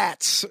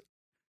cats.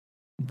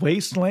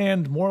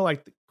 Wasteland, more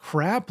like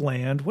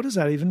crapland. What does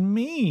that even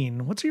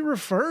mean? What's he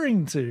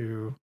referring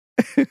to?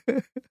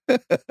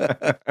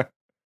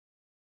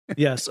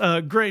 Yes,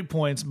 great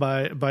points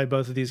by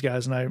both of these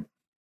guys, and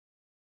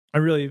I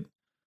really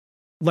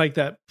like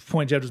that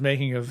point Jed was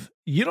making of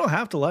you don't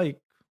have to like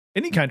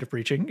any kind of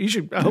preaching. You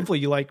should hopefully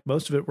you like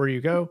most of it where you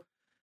go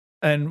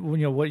and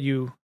you know what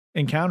you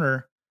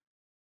encounter,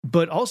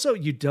 but also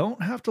you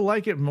don't have to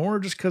like it more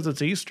just because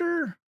it's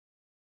Easter.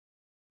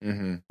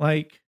 Mm-hmm.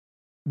 Like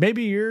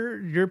maybe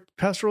your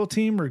pastoral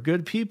team are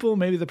good people.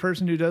 Maybe the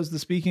person who does the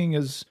speaking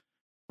is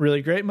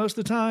really great most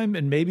of the time,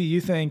 and maybe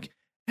you think,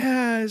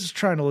 it's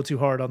trying a little too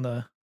hard on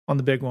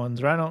the big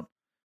ones. Or I don't.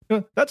 You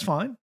know, that's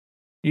fine.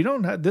 You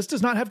don't have, this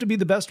does not have to be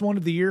the best one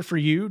of the year for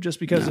you just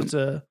because it's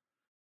a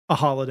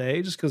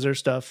holiday, just because there's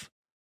stuff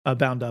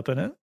bound up in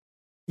it.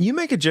 You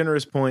make a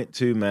generous point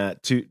too,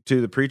 Matt, to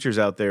the preachers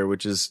out there,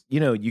 which is, you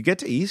know, you get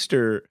to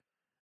Easter,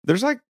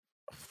 there's like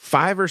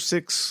 5 or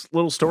 6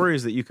 little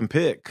stories that you can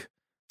pick.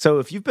 So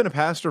if you've been a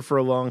pastor for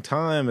a long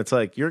time, it's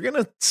like you're going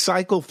to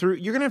cycle through,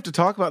 you're going to have to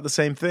talk about the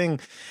same thing.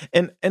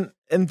 And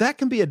that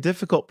can be a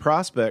difficult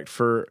prospect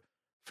for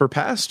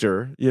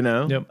pastor, you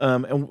know? Yep.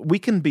 And we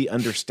can be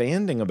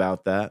understanding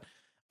about that.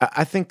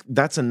 I think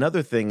that's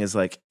another thing is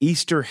like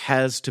Easter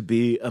has to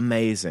be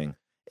amazing.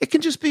 It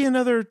can just be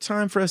another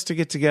time for us to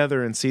get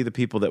together and see the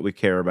people that we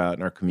care about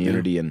in our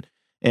community and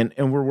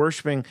we're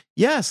worshiping.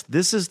 Yes,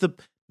 this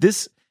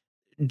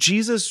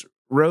Jesus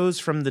rose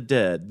from the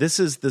dead. This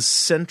is the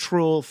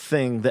central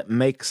thing that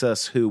makes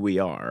us who we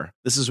are.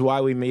 This is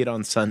why we meet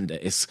on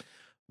Sundays.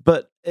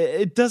 But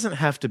it doesn't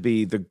have to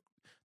be the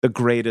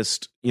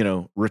greatest, you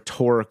know,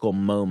 rhetorical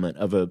moment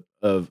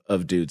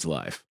of dude's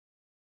life.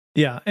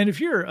 Yeah, and if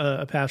you're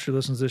a pastor who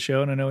listens to this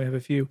show, and I know we have a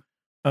few,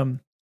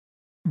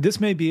 this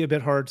may be a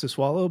bit hard to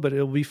swallow, but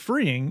it'll be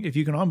freeing if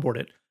you can onboard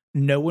it.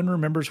 No one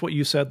remembers what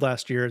you said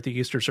last year at the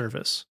Easter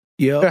service.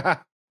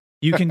 Yep.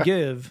 You can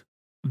give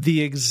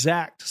the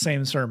exact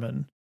same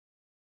sermon,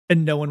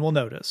 and no one will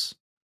notice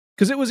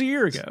because it was a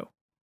year ago.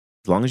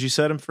 As long as you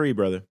set them free,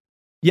 brother.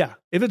 Yeah,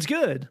 if it's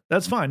good,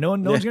 that's fine. No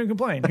one's going to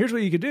complain. Here's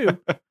what you could do.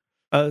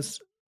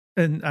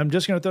 And I'm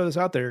just going to throw this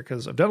out there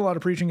because I've done a lot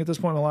of preaching at this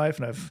point in my life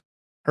and I've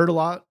heard a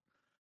lot.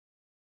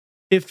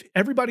 If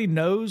everybody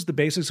knows the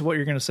basics of what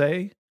you're going to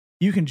say,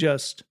 you can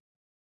just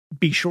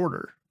be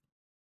shorter.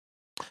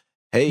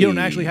 Hey, you don't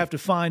actually have to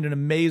find an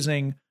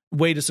amazing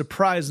way to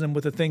surprise them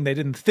with a thing they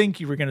didn't think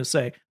you were going to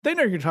say. They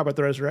know you're going to talk about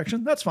the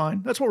resurrection. That's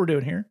fine. That's what we're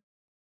doing here.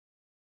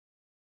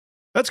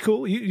 That's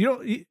cool.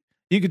 You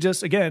could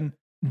just, again,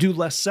 do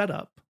less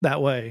setup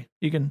that way.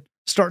 You can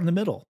start in the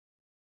middle.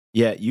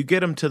 Yeah, you get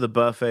them to the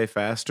buffet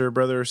faster,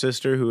 brother or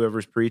sister,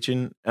 whoever's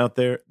preaching out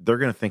there, they're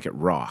going to think it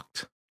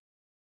rocked.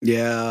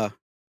 Yeah.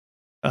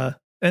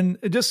 And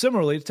just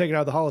similarly, to take it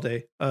out of the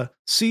holiday,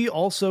 see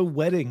also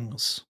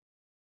weddings.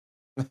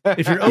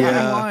 If your opening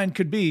line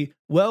could be,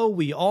 well,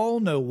 we all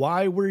know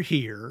why we're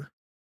here.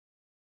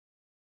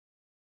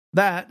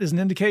 That is an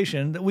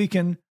indication that we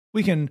can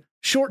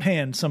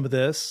shorthand some of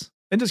this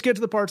and just get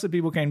to the parts that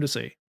people came to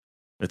see.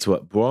 It's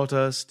what brought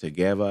us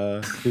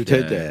together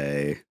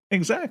today.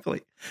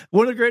 Exactly.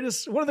 One of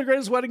the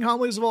greatest wedding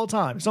homilies of all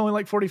time. It's only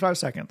like 45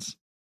 seconds.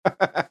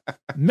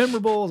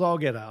 Memorable as all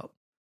get out.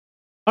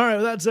 All right,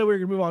 with that said, we're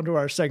going to move on to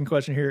our second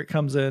question here. It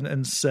comes in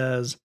and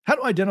says, how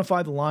to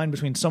identify the line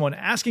between someone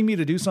asking me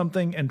to do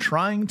something and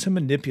trying to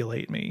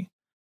manipulate me?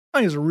 I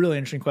think it's a really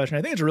interesting question.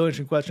 I think it's a really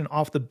interesting question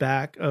off the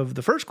back of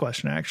the first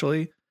question,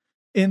 actually,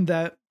 in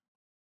that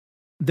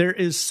there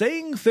is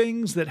saying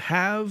things that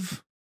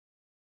have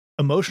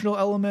emotional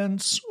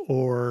elements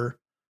or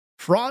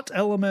fraught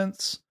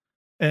elements,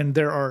 and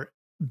there are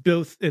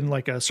both in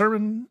like a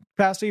sermon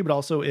capacity, but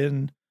also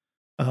in,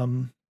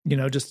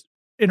 just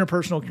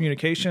interpersonal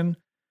communication.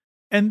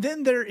 And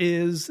then there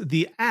is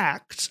the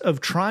act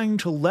of trying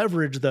to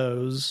leverage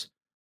those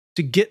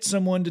to get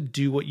someone to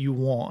do what you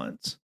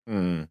want.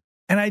 Mm.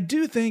 And I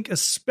do think,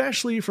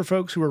 especially for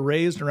folks who are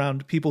raised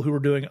around people who are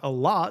doing a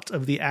lot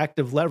of the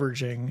active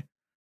leveraging,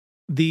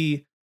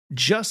 the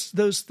just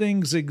those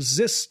things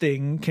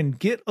existing can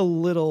get a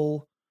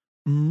little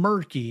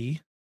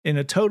murky in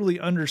a totally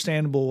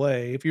understandable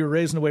way. If you were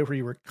raised in a way where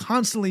you were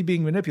constantly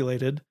being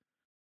manipulated,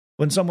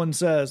 when someone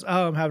says,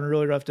 "Oh, I'm having a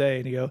really rough day,"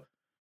 and you go,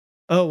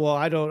 "Oh, well,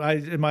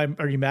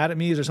 are you mad at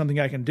me? Is there something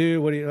I can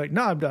do?" What do you like?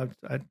 No,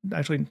 I'm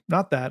actually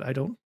not that. I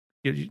don't.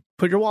 You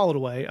put your wallet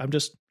away. I'm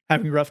just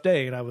having a rough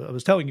day, and I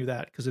was telling you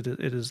that because it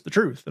is the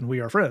truth, and we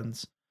are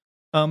friends.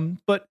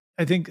 But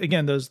I think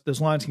again,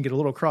 those lines can get a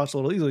little crossed a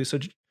little easily. So,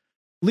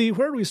 Lee,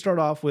 where do we start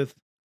off with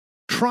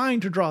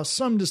trying to draw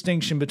some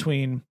distinction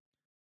between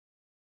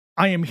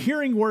I am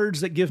hearing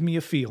words that give me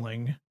a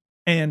feeling,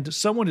 and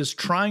someone is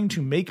trying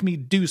to make me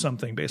do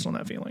something based on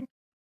that feeling?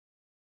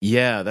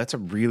 Yeah, that's a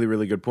really,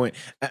 really good point.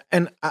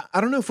 And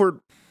I don't know if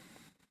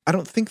I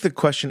don't think the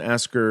question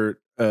asker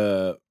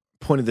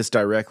pointed this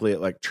directly at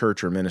like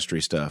church or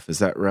ministry stuff. Is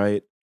that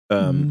right?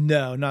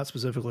 No, not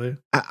specifically.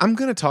 I'm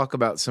going to talk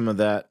about some of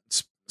that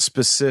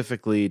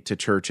specifically to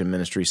church and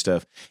ministry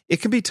stuff. It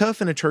can be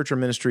tough in a church or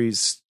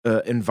ministry's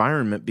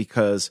environment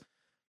because,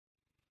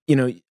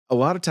 a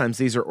lot of times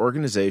these are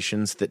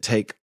organizations that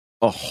take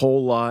a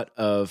whole lot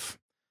of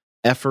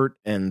effort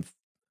and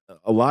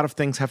a lot of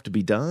things have to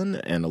be done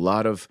and a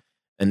lot of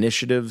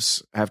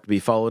initiatives have to be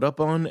followed up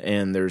on.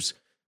 And there's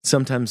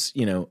sometimes,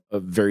 a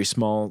very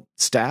small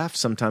staff.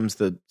 Sometimes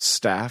the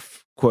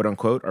staff, quote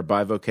unquote, are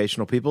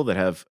bivocational people that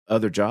have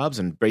other jobs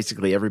and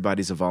basically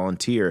everybody's a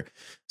volunteer.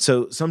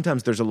 So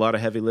sometimes there's a lot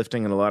of heavy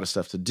lifting and a lot of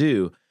stuff to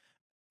do.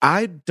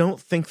 I don't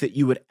think that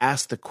you would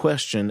ask the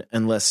question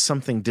unless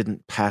something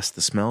didn't pass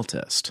the smell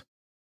test.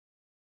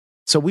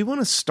 So we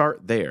want to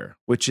start there,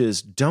 which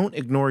is don't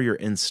ignore your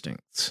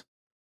instincts.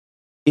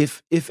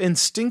 If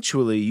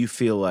instinctually you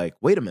feel like,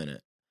 wait a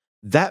minute,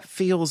 that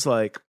feels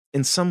like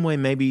in some way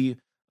maybe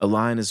a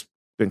line has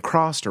been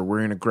crossed or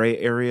we're in a gray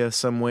area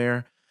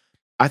somewhere,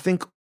 I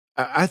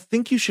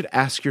think you should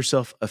ask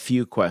yourself a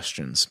few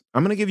questions.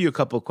 I'm going to give you a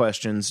couple of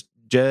questions.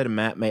 Jed and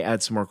Matt may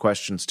add some more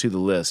questions to the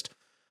list,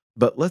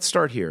 but let's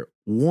start here.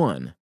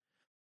 1,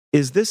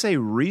 is this a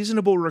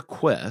reasonable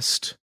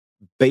request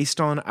based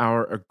on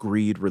our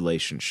agreed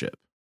relationship?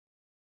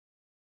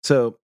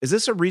 So, is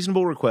this a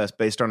reasonable request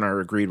based on our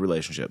agreed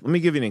relationship? Let me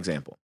give you an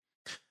example.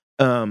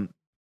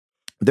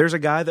 There's a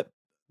guy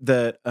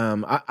that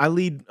I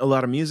lead a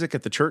lot of music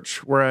at the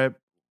church where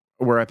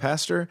I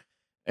pastor,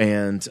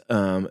 and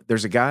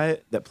there's a guy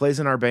that plays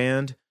in our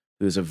band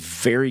who is a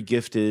very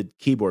gifted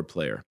keyboard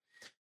player.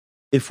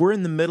 If we're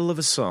in the middle of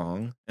a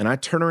song and I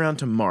turn around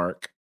to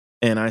Mark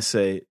and I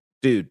say,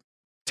 "Dude,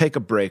 take a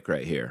break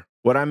right here,"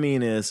 what I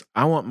mean is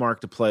I want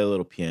Mark to play a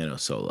little piano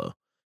solo,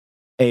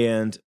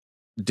 and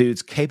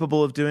dude's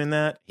capable of doing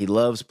that. He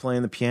loves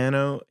playing the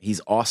piano.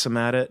 He's awesome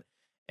at it.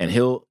 And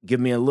he'll give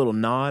me a little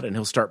nod and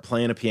he'll start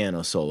playing a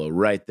piano solo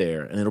right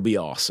there. And it'll be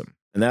awesome.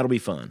 And that'll be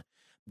fun.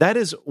 That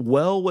is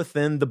well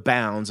within the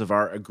bounds of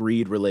our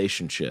agreed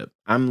relationship.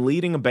 I'm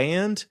leading a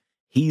band.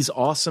 He's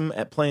awesome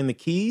at playing the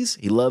keys.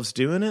 He loves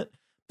doing it.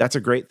 That's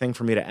a great thing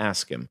for me to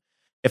ask him.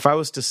 If I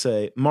was to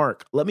say,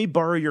 "Mark, let me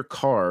borrow your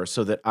car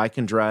so that I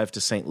can drive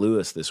to St.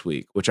 Louis this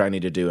week," which I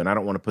need to do, and I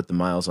don't want to put the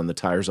miles on the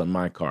tires on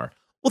my car.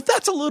 Well,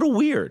 that's a little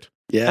weird.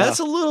 Yeah, that's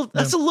a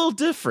little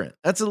different.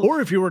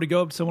 Or if you were to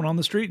go up to someone on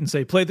the street and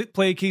say, "Play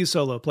a key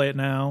solo, play it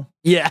now."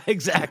 Yeah,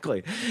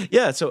 exactly.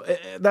 Yeah, so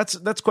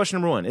that's question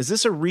number 1. Is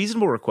this a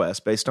reasonable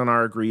request based on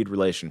our agreed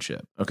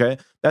relationship? Okay,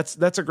 that's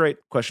a great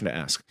question to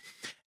ask.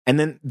 And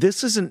then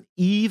this is an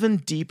even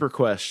deeper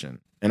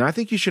question, and I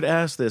think you should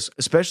ask this,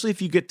 especially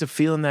if you get to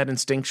feeling that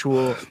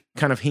instinctual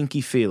kind of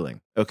hinky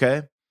feeling.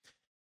 Okay,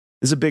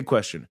 this is a big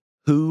question.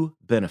 Who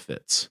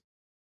benefits?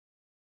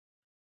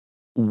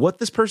 What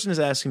this person is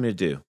asking me to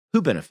do,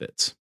 who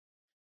benefits?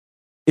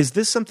 Is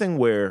this something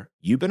where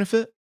you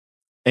benefit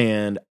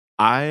and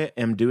I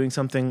am doing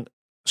something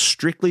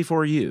strictly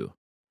for you,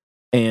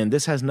 and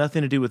this has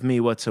nothing to do with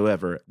me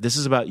whatsoever? This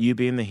is about you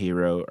being the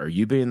hero or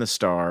you being the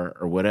star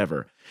or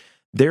whatever.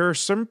 There are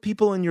some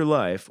people in your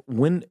life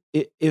when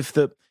if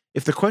the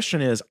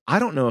question is, I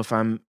don't know if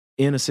I'm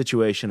in a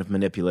situation of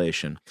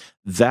manipulation,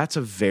 that's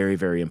a very,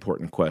 very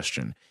important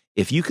question.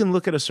 If you can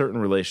look at a certain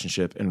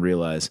relationship and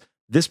realize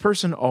this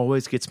person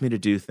always gets me to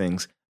do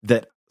things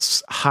that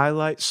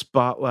highlight,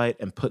 spotlight,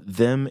 and put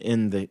them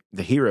in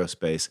the hero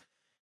space.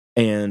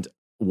 And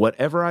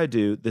whatever I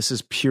do, this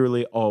is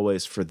purely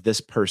always for this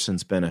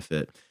person's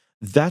benefit.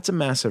 That's a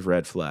massive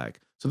red flag.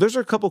 So there's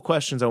a couple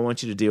questions I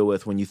want you to deal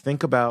with when you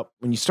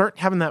start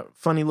having that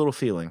funny little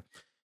feeling.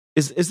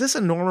 Is this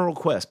a normal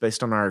request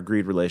based on our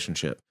agreed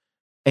relationship?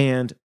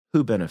 And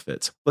who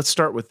benefits? Let's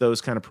start with those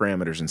kind of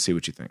parameters and see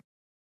what you think.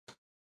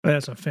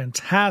 That's a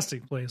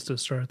fantastic place to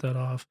start that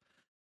off.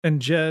 And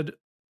Jed,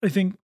 I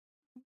think,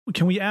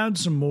 can we add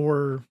some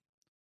more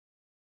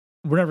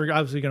we're never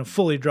obviously going to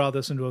fully draw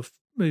this into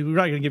we're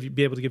not going to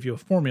be able to give you a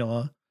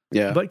formula.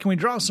 Yeah. But can we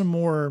draw some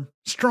more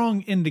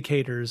strong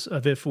indicators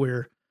of if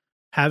we're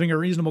having a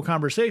reasonable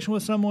conversation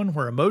with someone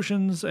where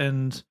emotions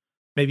and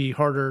maybe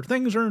harder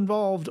things are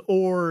involved,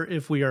 or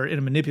if we are in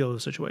a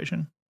manipulative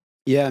situation?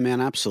 Yeah, man,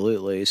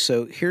 absolutely.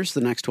 So here's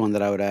the next one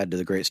that I would add to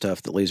the great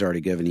stuff that Lee's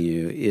already given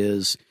you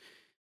is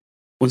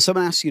when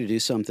someone asks you to do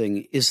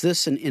something, is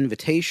this an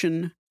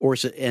invitation or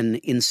is it an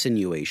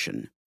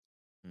insinuation?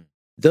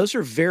 Those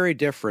are very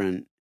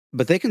different,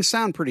 but they can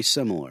sound pretty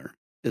similar.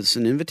 It's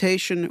an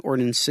invitation or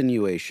an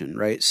insinuation,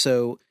 right?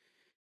 So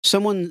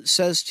someone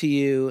says to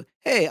you,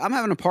 hey, I'm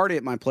having a party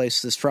at my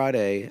place this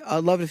Friday.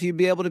 I'd love if you'd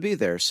be able to be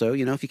there. So,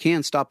 if you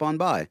can, stop on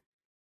by.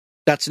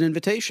 That's an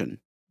invitation.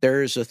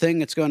 There's a thing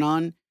that's going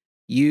on.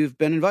 You've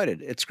been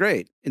invited. It's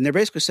great. And they're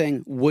basically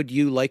saying, would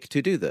you like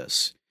to do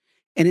this?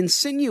 An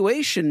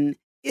insinuation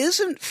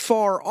isn't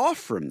far off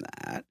from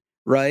that,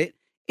 right?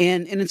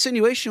 And an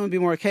insinuation would be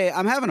more like, hey,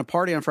 I'm having a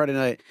party on Friday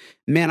night.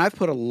 Man, I've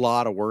put a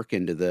lot of work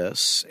into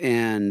this.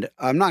 And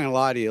I'm not going to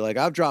lie to you. Like,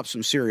 I've dropped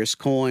some serious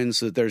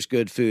coins that there's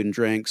good food and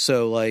drink.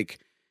 So, like,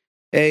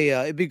 hey,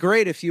 it'd be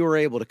great if you were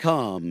able to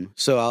come.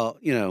 So I'll,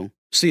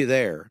 see you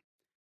there.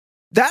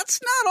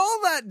 That's not all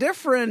that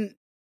different,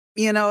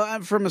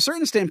 from a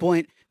certain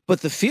standpoint.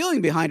 But the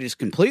feeling behind it is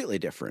completely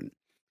different.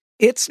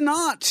 It's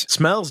not.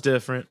 Smells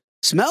different.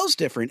 Smells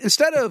different.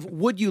 Instead of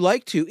would you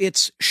like to,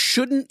 it's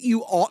shouldn't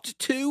you ought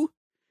to.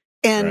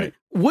 And Right.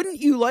 Wouldn't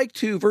you like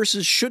to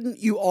versus shouldn't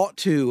you ought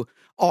to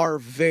are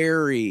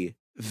very,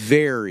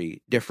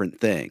 very different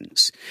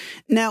things.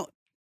 Now,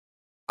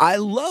 I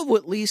love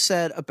what Lee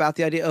said about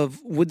the idea of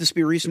would this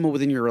be reasonable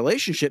within your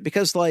relationship?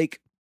 Because,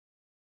 like,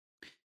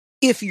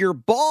 if your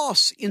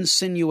boss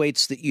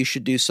insinuates that you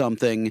should do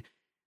something,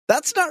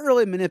 that's not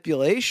really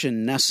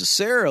manipulation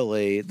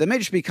necessarily. That may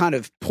just be kind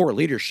of poor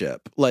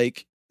leadership.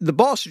 Like, the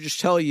boss would just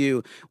tell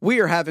you, we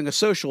are having a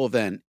social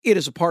event. It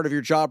is a part of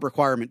your job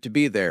requirement to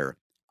be there.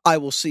 I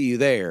will see you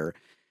there.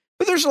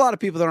 But there's a lot of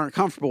people that aren't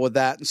comfortable with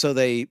that, and so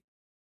they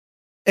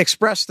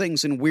express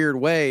things in weird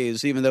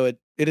ways, even though it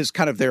is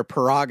kind of their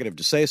prerogative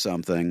to say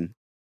something.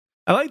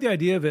 I like the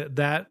idea of it,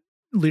 that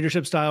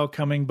leadership style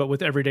coming, but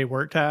with everyday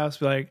work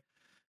tasks. Like,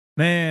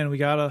 man, we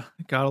got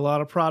a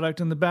lot of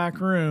product in the back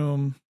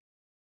room.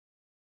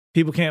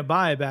 People can't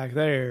buy it back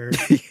there.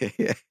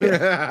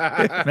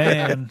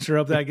 Man, sure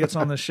hope that gets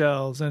on the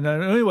shelves. And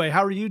anyway,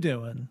 how are you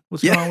doing?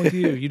 What's going on with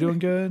you? You doing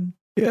good?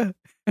 Yeah.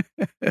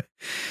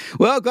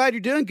 Well, glad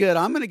you're doing good.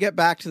 I'm going to get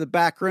back to the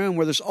back room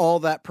where there's all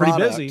that product.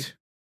 Pretty busy.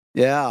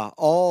 Yeah,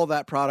 all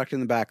that product in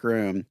the back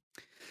room.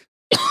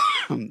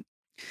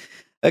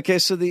 Okay,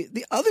 so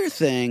the other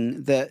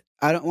thing that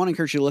I don't want to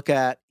encourage you to look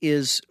at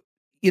is,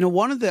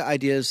 one of the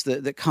ideas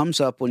that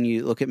comes up when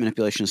you look at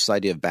manipulation is this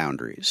idea of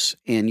boundaries.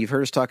 And you've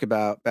heard us talk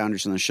about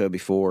boundaries on the show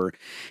before.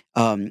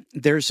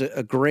 There's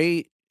a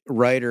great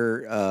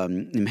writer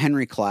named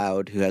Henry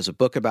Cloud who has a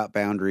book about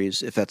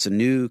boundaries. If that's a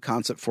new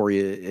concept for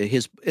you,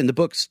 the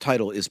book's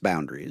title is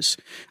Boundaries.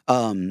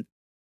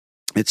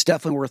 It's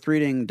definitely worth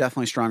reading,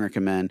 definitely strong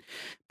recommend.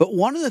 But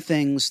one of the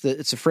things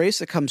it's a phrase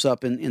that comes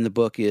up in the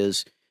book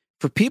is,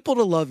 for people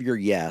to love your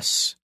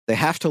yes, they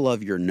have to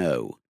love your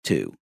no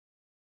too.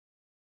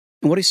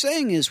 And what he's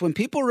saying is when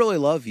people really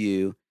love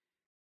you,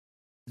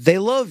 they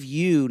love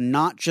you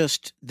not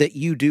just that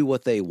you do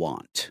what they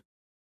want.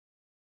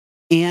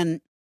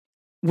 And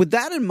with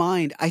that in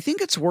mind, I think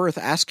it's worth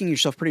asking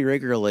yourself pretty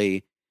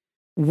regularly,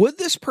 would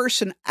this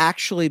person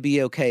actually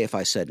be okay if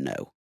I said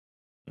no?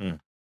 Mm.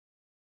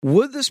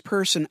 Would this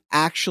person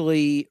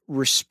actually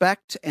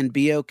respect and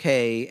be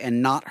okay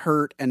and not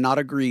hurt and not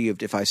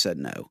aggrieved if I said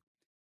no?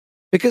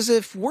 Because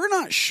if we're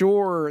not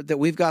sure that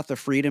we've got the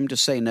freedom to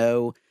say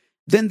no,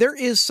 then there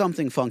is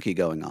something funky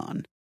going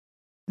on.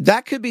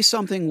 That could be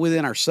something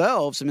within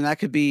ourselves. I mean, that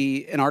could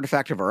be an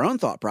artifact of our own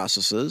thought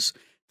processes.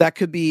 That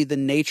could be the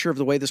nature of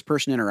the way this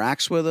person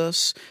interacts with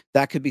us.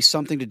 That could be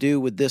something to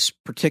do with this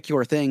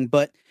particular thing.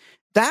 But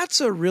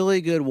that's a really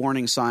good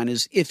warning sign,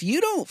 is if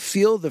you don't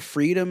feel the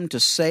freedom to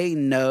say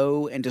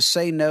no, and to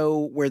say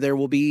no where there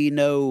will be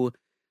no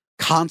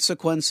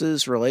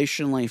consequences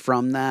relationally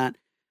from that,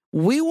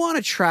 we want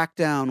to track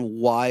down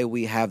why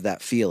we have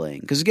that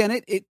feeling. Because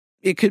again,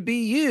 it could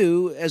be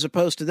you as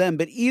opposed to them,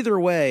 but either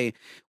way,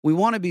 we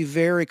want to be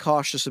very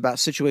cautious about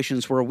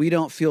situations where we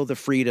don't feel the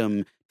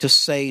freedom to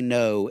say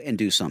no and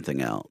do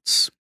something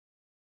else.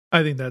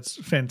 I think that's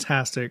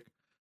fantastic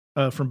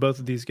from both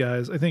of these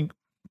guys. I think,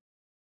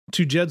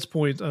 to Jed's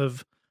point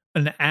of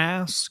an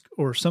ask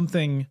or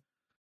something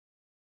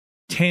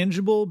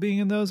tangible being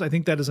in those, I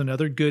think that is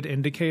another good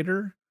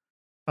indicator.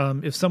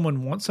 If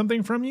someone wants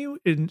something from you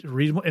and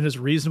is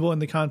reasonable in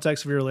the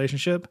context of your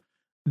relationship,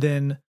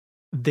 then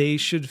they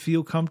should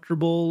feel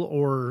comfortable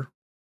or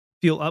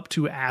feel up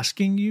to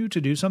asking you to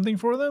do something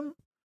for them.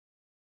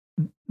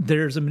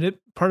 There's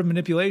part of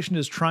manipulation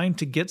is trying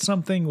to get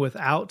something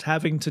without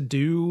having to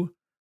do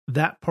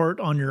that part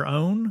on your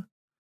own.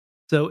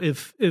 So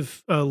if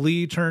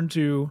Lee turned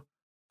to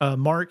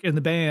Mark in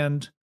the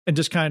band and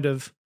just kind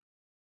of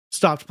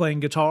stopped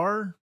playing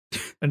guitar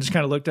and just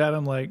kind of looked at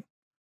him like,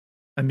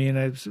 I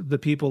mean, the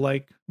people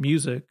like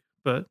music,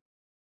 but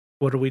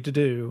what are we to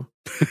do?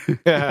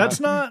 It's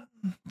not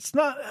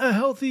a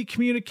healthy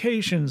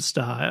communication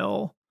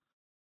style.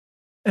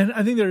 And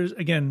I think there's,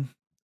 again,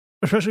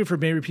 especially for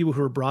maybe people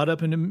who are brought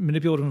up in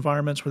manipulative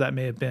environments where that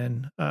may have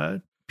been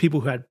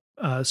people who had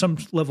some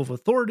level of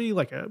authority,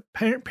 like a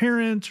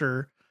parent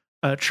or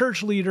a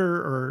church leader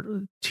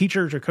or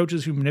teachers or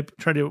coaches who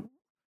try to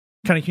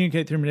kind of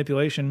communicate through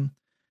manipulation.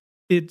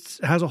 It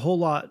has a whole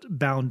lot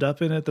bound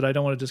up in it that I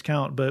don't want to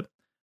discount, but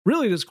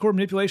really this core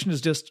manipulation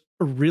is just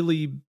a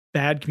really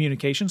bad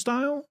communication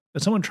style.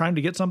 It's someone trying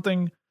to get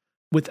something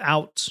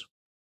without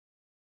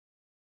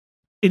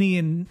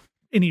any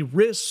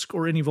risk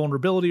or any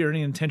vulnerability or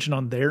any intention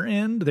on their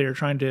end. They're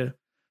trying to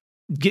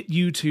get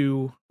you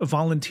to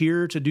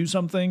volunteer to do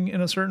something in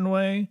a certain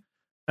way.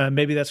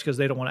 Maybe that's because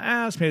they don't want to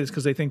ask. Maybe it's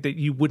because they think that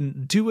you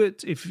wouldn't do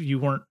it if you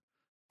weren't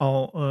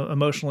all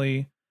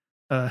emotionally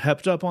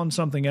hepped up on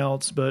something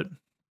else. But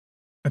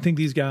I think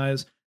these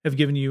guys have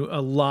given you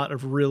a lot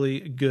of really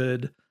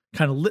good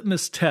kind of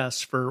litmus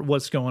tests for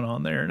what's going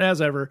on there. And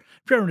as ever,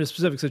 if you're ever in a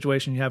specific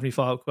situation, you have any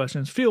follow-up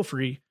questions, feel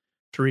free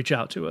to reach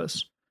out to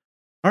us.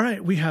 All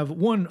right, we have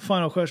one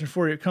final question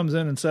for you. It comes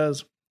in and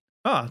says,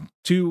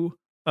 to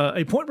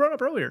a point brought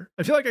up earlier,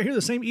 I feel like I hear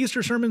the same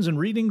Easter sermons and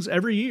readings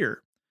every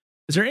year.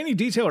 Is there any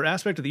detail or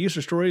aspect of the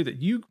Easter story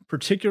that you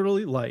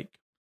particularly like?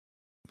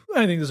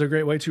 I think this is a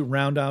great way to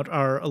round out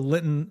our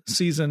Lenten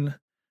season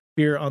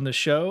here on the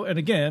show. And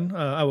again,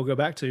 I will go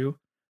back to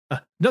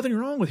nothing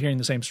wrong with hearing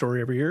the same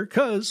story every year,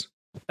 because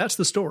that's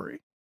the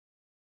story.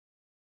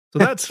 So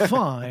that's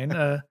fine.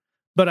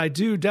 But I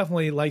do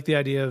definitely like the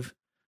idea of,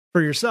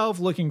 for yourself,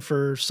 looking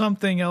for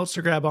something else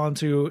to grab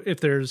onto. If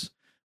there's,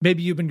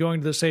 maybe you've been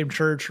going to the same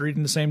church,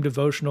 reading the same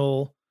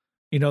devotional,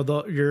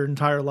 your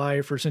entire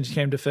life, or since you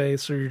came to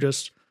faith, so you're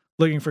just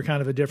looking for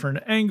kind of a different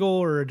angle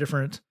or a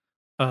different,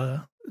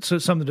 so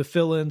something to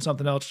fill in,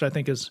 something else, which I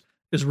think is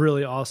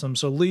really awesome.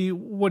 So Lee,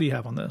 what do you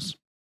have on this?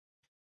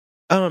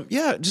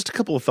 Yeah, just a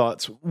couple of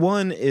thoughts.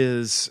 One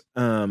is,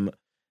 I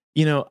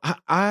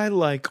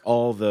like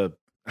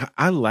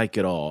I like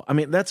it all. I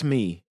mean, that's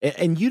me,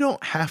 and you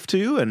don't have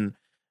to, and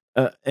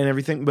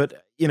everything.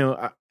 But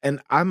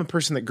and I'm a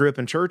person that grew up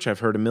in church. I've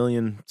heard a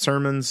million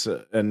sermons,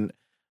 and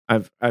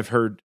I've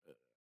heard,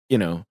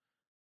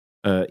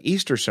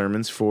 Easter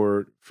sermons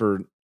for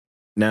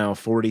now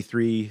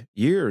 43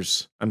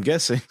 years, I'm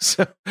guessing.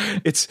 So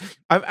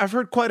I've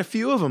heard quite a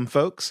few of them,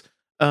 folks.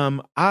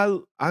 I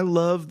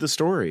love the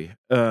story,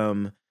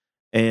 and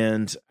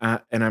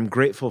I'm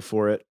grateful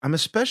for it. I'm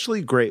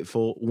especially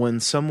grateful when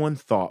someone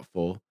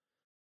thoughtful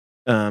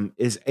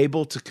is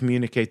able to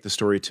communicate the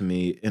story to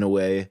me in a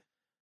way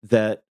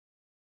that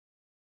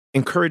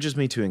encourages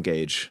me to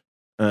engage,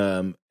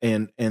 and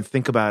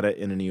think about it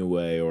in a new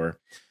way, or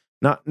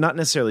not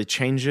necessarily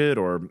change it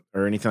or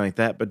anything like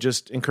that, but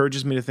just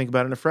encourages me to think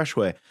about it in a fresh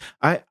way.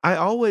 I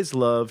always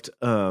loved,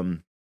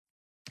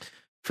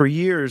 for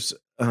years,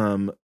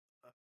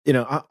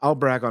 I'll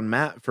brag on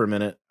Matt for a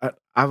minute.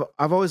 I've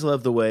always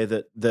loved the way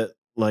that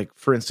like,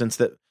 for instance,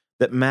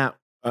 that Matt,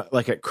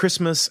 like at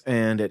Christmas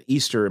and at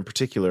Easter in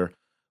particular,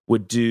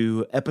 would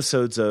do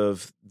episodes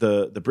of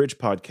the Bridge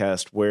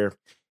podcast where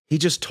he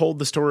just told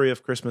the story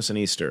of Christmas and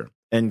Easter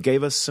and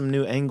gave us some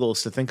new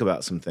angles to think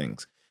about some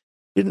things.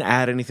 He didn't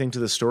add anything to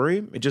the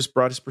story. It just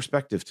brought his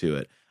perspective to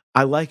it.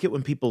 I like it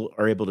when people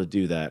are able to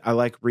do that. I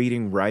like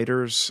reading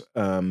writers,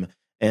 and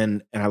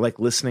I like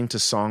listening to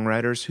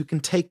songwriters who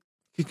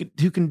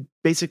can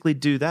basically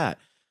do that.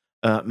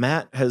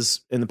 Matt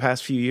has, in the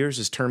past few years,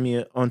 has turned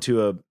me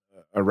onto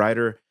a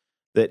writer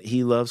that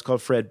he loves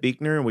called Fred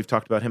Buechner, and we've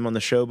talked about him on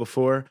the show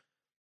before.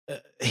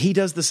 He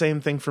does the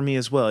same thing for me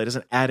as well. He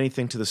doesn't add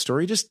anything to the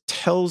story; he just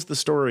tells the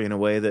story in a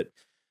way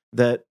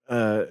that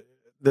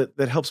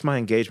helps my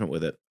engagement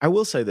with it. I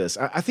will say this: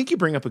 I think you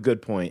bring up a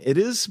good point. It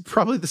is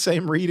probably the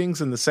same readings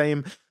and the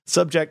same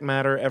subject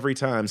matter every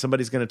time.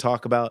 Somebody's going to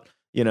talk about,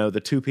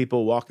 the two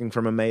people walking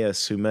from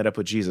Emmaus who met up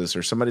with Jesus,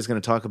 or somebody's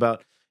going to talk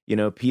about,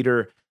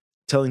 Peter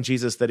telling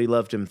Jesus that he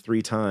loved him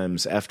 3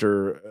 times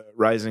after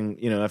rising,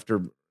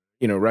 after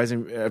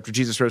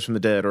Jesus rose from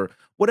the dead, or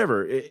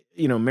whatever.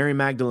 Mary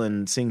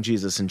Magdalene seeing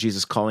Jesus and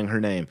Jesus calling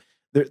her name.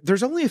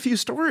 There's only a few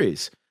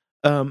stories,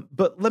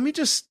 but let me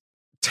just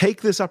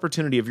take this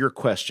opportunity of your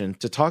question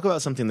to talk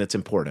about something that's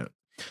important.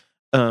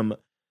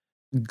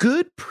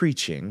 Good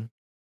preaching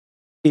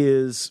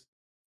is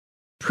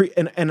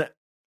and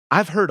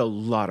I've heard a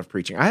lot of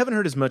preaching. I haven't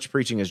heard as much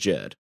preaching as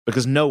Jed,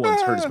 because no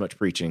one's heard as much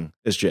preaching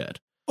as Jed.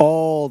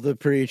 All the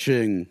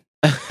preaching.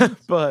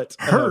 But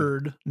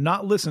heard,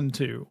 not listened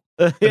to.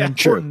 Yeah, an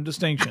important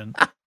distinction.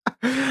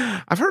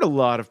 I've heard a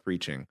lot of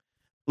preaching.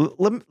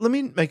 Let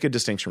me make a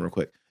distinction real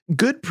quick.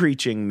 Good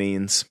preaching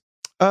means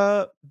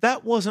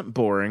that wasn't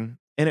boring,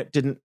 and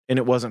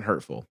it wasn't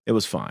hurtful. It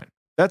was fine.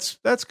 That's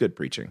good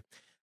preaching.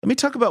 Let me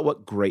talk about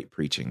what great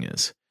preaching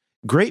is.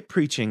 Great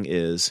preaching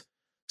is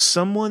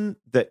someone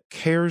that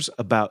cares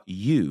about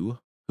you,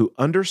 who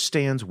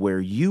understands where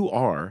you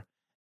are,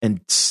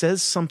 and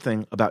says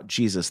something about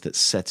Jesus that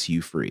sets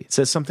you free. It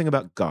says something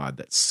about God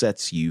that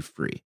sets you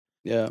free.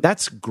 Yeah.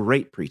 That's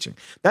great preaching.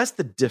 That's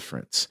the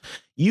difference.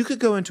 You could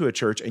go into a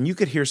church and you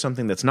could hear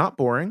something that's not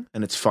boring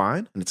and it's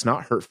fine and it's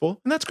not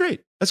hurtful, and that's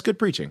great. That's good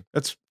preaching.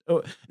 That's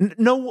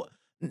no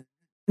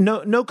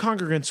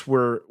congregants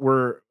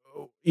were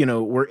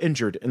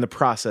injured in the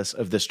process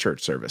of this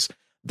church service.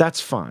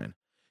 That's fine.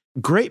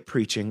 Great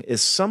preaching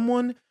is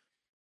someone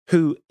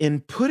who,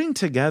 in putting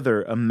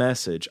together a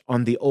message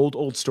on the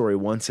old story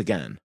once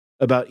again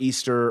about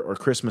Easter or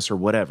Christmas or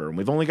whatever, and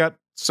we've only got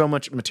so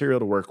much material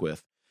to work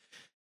with,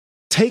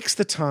 takes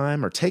the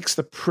time or takes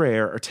the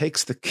prayer or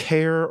takes the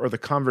care or the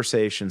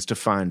conversations to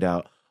find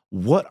out,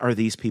 what are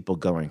these people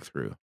going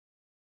through?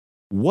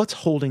 What's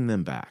holding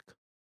them back?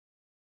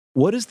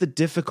 What is the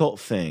difficult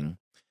thing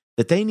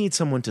that they need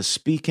someone to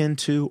speak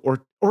into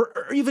or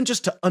even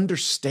just to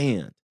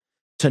understand,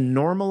 to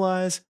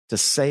normalize, to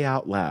say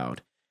out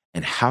loud,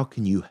 and how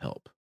can you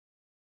help?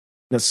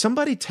 Now,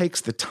 somebody takes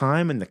the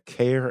time and the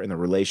care and the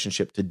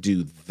relationship to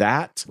do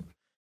that.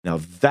 Now,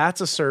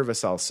 that's a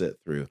service I'll sit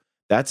through.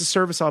 That's a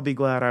service I'll be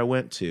glad I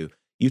went to.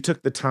 You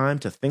took the time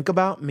to think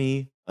about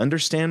me,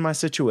 understand my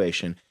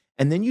situation,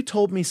 and then you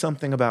told me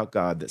something about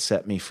God that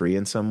set me free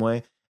in some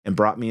way and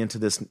brought me into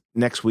this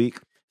next week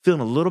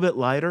feeling a little bit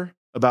lighter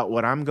about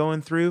what I'm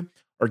going through,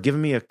 or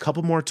giving me a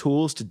couple more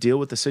tools to deal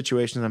with the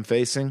situations I'm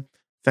facing.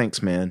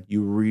 Thanks, man.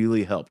 You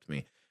really helped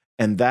me.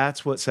 And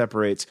that's what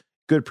separates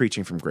good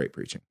preaching from great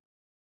preaching.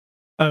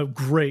 A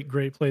great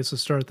place to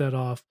start that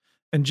off.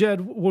 And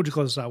Jed, what would you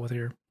close us out with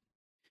here?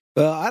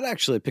 Well, I'd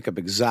actually pick up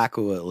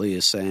exactly what Lee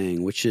is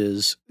saying, which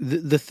is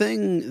the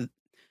thing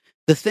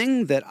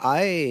that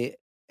I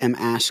am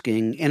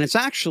asking, and it's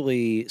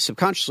actually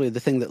subconsciously the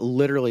thing that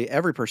literally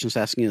every person is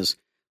asking is,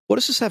 what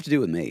does this have to do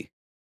with me?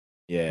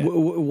 Yeah.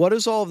 What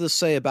does all of this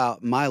say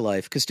about my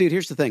life? Because, dude,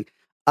 here's the thing.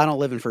 I don't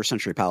live in first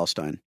century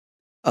Palestine.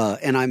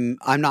 And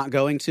I'm not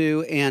going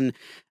to, and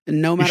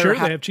no matter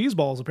how... they have cheese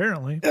balls,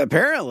 apparently.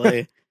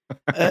 Apparently.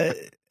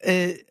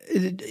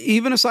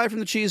 Even aside from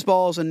the cheese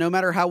balls, and no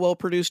matter how well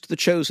produced The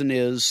Chosen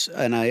is,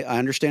 and I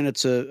understand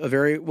it's a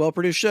very well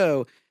produced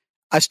show,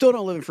 I still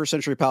don't live in first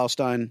century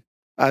Palestine.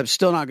 I'm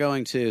still not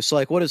going to. So,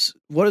 like, what does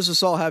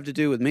this all have to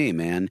do with me,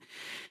 man?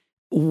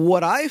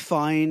 What I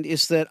find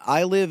is that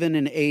I live in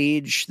an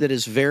age that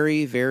is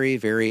very, very,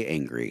 very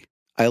angry.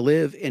 I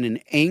live in an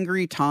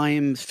angry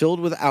time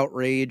filled with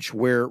outrage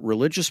where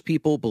religious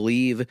people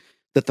believe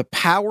that the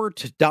power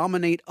to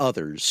dominate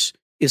others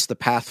is the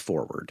path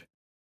forward.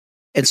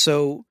 And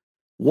so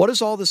what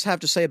does all this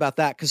have to say about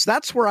that? Because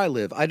that's where I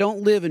live. I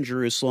don't live in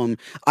Jerusalem.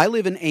 I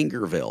live in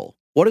Angerville.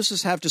 What does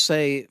this have to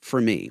say for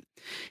me?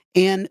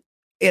 And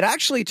it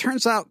actually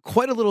turns out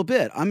quite a little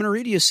bit. I'm going to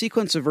read you a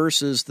sequence of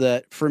verses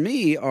that for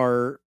me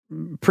are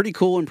pretty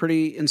cool and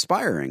pretty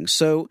inspiring.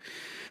 So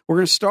we're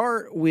going to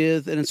start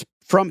with, and it's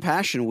from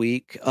Passion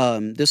Week.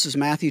 This is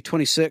Matthew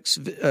 26,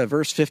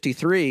 verse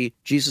 53,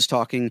 Jesus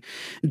talking.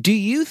 Do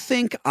you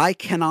think I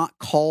cannot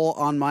call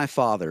on my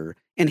Father,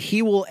 and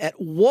he will at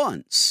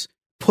once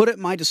put at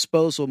my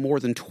disposal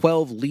more than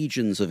 12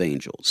 legions of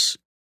angels?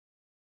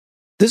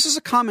 This is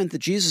a comment that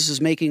Jesus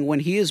is making when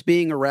he is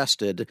being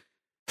arrested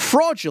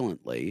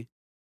fraudulently,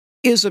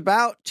 is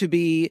about to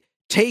be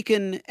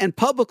taken and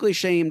publicly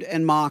shamed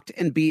and mocked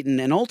and beaten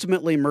and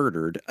ultimately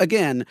murdered.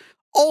 Again,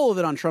 all of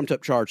it on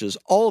trumped-up charges,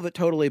 all of it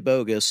totally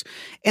bogus.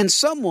 And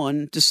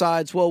someone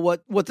decides, well,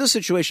 what this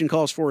situation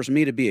calls for is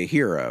me to be a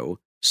hero,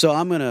 so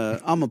I'm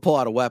gonna pull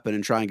out a weapon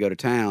and try and go to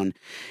town.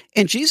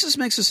 And Jesus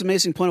makes this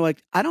amazing point of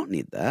like, I don't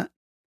need that.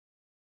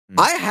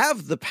 I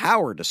have the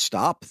power to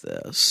stop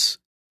this.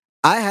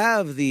 I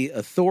have the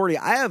authority.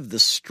 I have the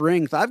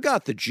strength. I've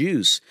got the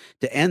juice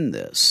to end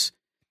this.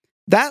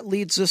 That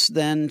leads us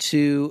then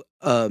to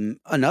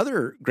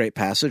another great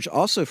passage,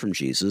 also from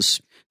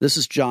Jesus. This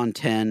is John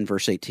 10,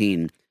 verse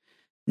 18.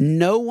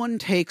 No one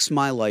takes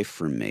my life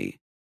from me,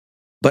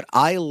 but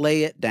I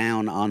lay it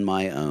down on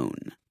my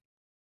own,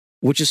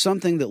 which is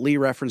something that Lee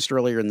referenced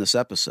earlier in this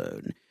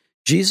episode.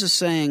 Jesus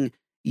saying,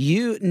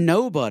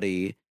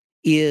 nobody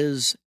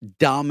is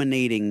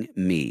dominating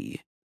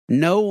me.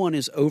 No one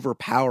is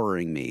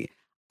overpowering me.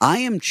 I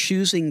am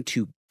choosing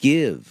to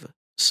give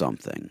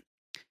something.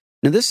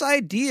 Now, this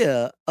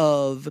idea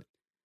of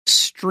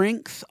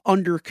strength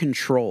under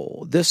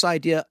control, this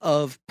idea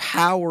of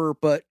power,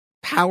 but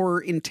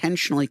power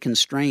intentionally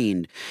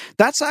constrained,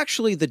 that's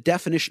actually the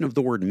definition of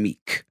the word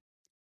meek.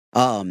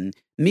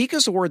 Meek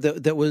is a word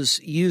that was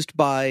used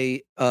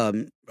by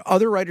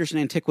other writers in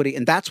antiquity,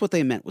 and that's what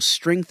they meant, was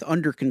strength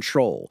under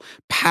control,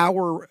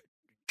 power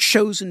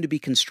chosen to be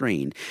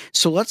constrained.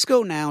 So let's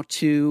go now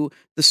to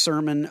the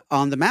Sermon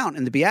on the Mount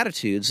and the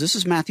Beatitudes. This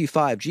is Matthew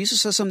 5.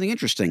 Jesus says something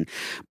interesting.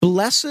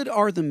 Blessed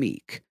are the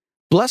meek.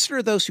 Blessed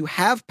are those who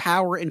have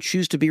power and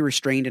choose to be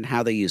restrained in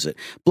how they use it.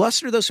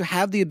 Blessed are those who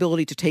have the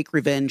ability to take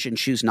revenge and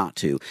choose not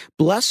to.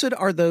 Blessed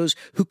are those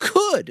who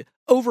could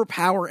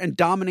overpower and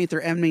dominate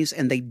their enemies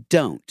and they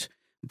don't.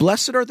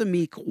 Blessed are the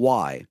meek.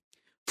 Why?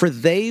 For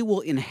they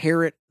will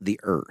inherit the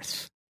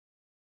earth.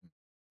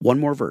 One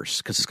more verse,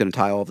 because it's going to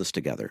tie all this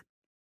together.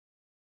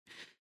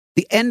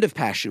 The end of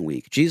Passion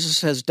Week.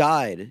 Jesus has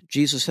died.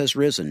 Jesus has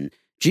risen.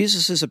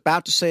 Jesus is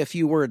about to say a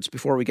few words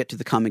before we get to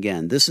the come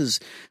again. This is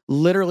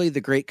literally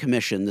the Great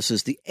Commission. This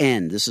is the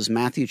end. This is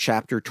Matthew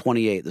chapter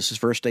 28. This is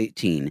verse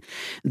 18.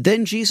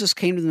 Then Jesus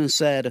came to them and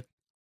said,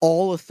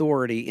 all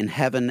authority in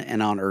heaven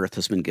and on earth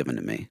has been given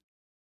to me.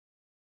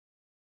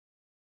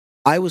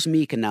 I was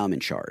meek and now I'm in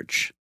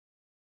charge.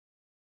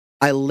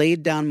 I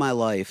laid down my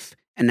life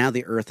and now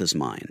the earth is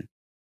mine.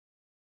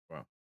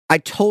 Wow. I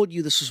told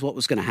you this is what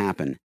was going to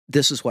happen.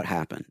 This is what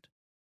happened.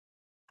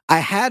 I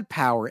had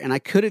power and I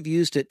could have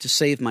used it to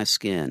save my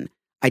skin.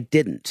 I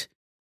didn't.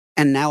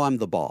 And now I'm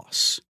the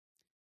boss.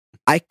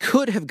 I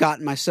could have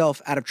gotten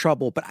myself out of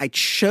trouble, but I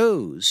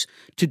chose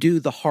to do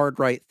the hard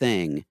right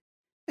thing.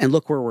 And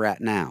look where we're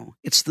at now.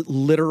 It's the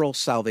literal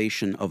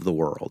salvation of the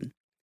world.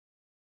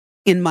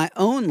 In my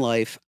own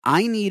life,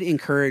 I need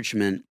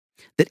encouragement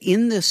that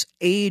in this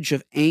age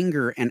of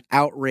anger and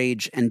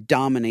outrage and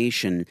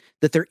domination,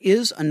 that there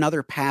is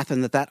another path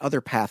and that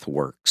other path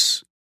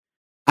works.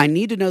 I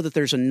need to know that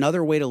there's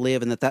another way to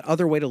live and that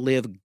other way to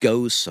live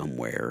goes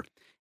somewhere.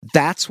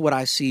 That's what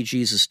I see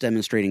Jesus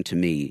demonstrating to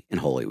me in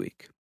Holy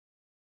Week.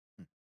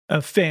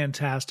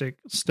 Fantastic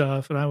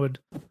stuff. And I would,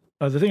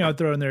 the thing I would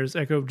throw in there is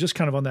echo just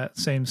kind of on that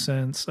same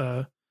sense.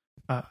 I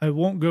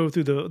won't go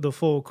through the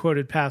full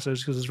quoted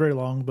passage because it's very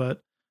long,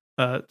 but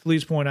to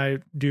Lee's point, I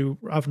do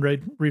often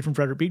read from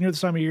Frederick Beaton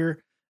this time of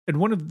year. And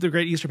one of the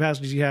great Easter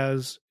passages he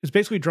has is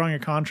basically drawing a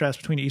contrast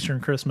between Easter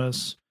and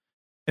Christmas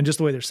and just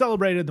the way they're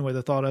celebrated and the way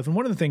they're thought of. And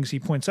one of the things he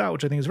points out,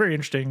 which I think is very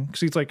interesting,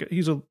 because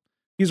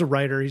he's a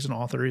writer, he's an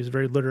author, he's a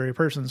very literary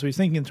person, so he's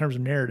thinking in terms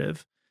of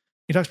narrative.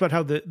 He talks about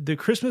how the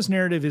Christmas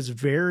narrative is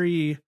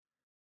very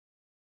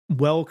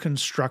well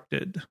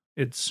constructed.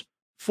 It's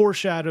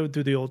foreshadowed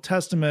through the Old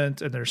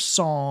Testament, and there's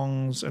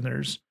songs, and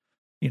there's,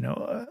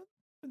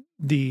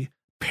 the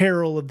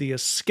peril of the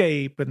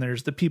escape, and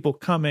there's the people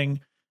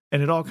coming,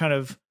 and it all kind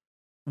of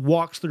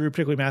walks through,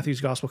 particularly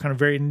Matthew's gospel, kind of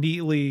very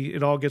neatly.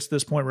 It all gets to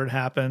this point where it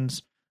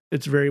happens.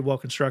 It's very well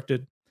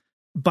constructed.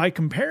 By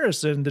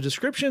comparison, the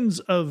descriptions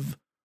of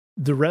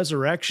the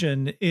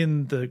resurrection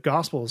in the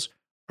gospels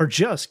are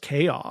just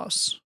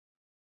chaos.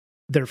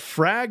 They're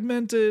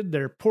fragmented.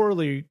 They're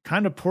poorly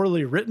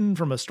written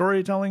from a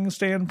storytelling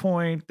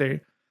standpoint.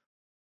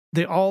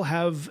 They all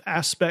have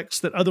aspects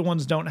that other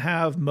ones don't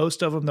have.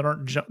 Most of them that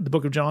aren't the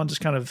book of John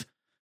just kind of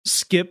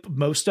skip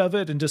most of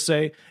it and just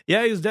say,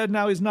 yeah, he's dead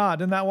now, he's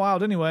not. Isn't that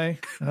wild anyway?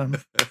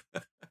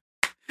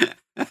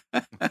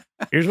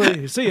 Here's what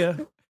you see ya.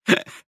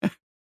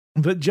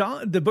 But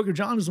the book of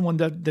John is the one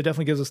that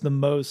definitely gives us the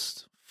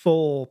most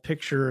full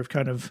picture of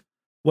kind of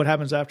what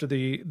happens after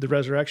the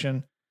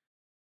resurrection.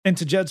 And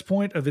to Jed's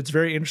point of, it's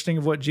very interesting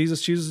of what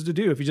Jesus chooses to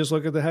do. If you just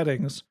look at the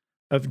headings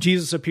of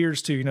Jesus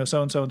appears to,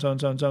 so-and-so and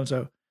so-and-so and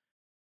so-and-so.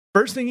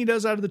 First thing he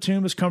does out of the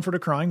tomb is comfort a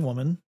crying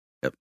woman.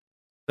 Yep.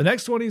 The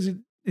next one is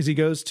he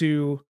goes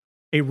to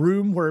a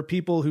room where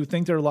people who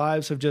think their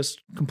lives have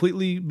just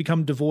completely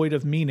become devoid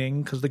of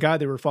meaning because the guy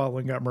they were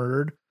following got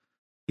murdered.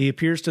 He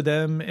appears to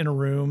them in a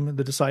room,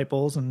 the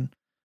disciples, and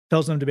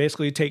tells them to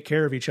basically take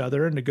care of each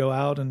other and to go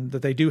out and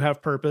that they do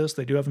have purpose.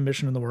 They do have a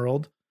mission in the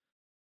world.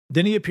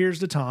 Then he appears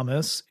to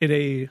Thomas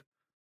in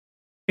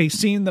a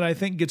scene that I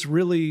think gets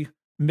really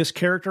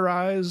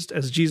mischaracterized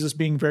as Jesus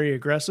being very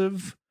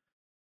aggressive.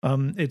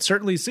 It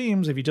certainly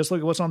seems, if you just look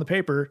at what's on the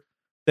paper,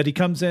 that he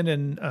comes in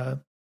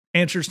and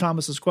answers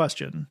Thomas's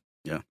question.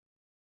 Yeah.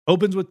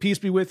 Opens with peace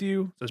be with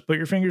you. Says, put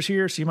your fingers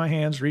here, see my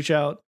hands, reach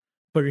out,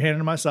 put your hand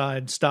on my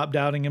side, stop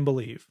doubting and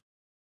believe.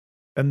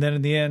 And then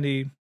in the end,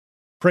 he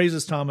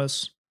praises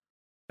Thomas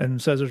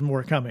and says there's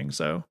more coming.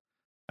 So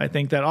I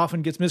think that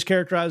often gets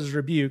mischaracterized as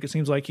rebuke. It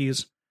seems like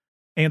he's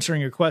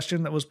answering a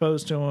question that was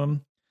posed to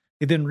him.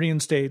 He then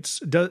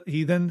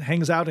he then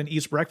hangs out and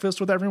eats breakfast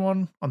with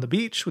everyone on the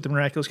beach with the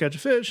miraculous catch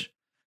of fish,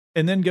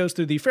 and then goes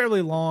through the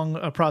fairly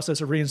long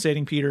process of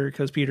reinstating Peter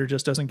because Peter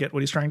just doesn't get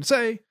what he's trying to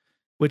say,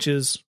 which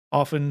is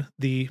often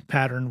the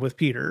pattern with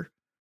Peter.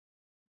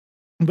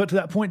 But to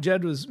that point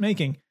Jed was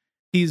making,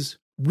 he's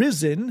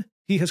risen,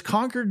 he has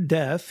conquered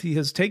death, he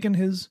has taken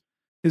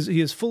he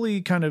has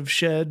fully kind of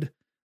shed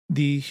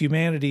the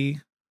humanity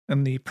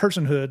and the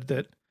personhood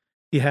that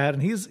he had,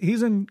 and he's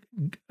in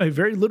a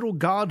very literal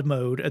God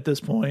mode at this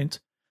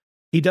point.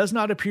 He does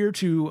not appear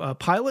to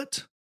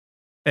Pilate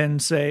and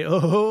say,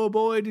 "Oh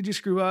boy, did you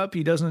screw up?"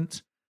 He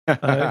doesn't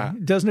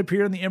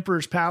appear in the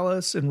emperor's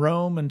palace in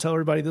Rome and tell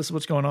everybody this is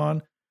what's going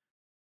on.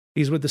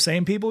 He's with the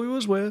same people he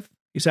was with.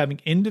 He's having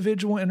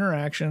individual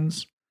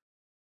interactions.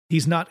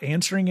 He's not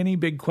answering any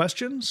big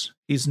questions.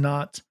 He's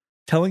not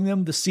telling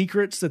them the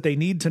secrets that they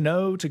need to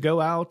know to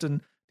go out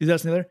and do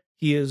this and the other.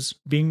 He is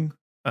being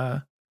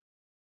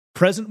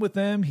present with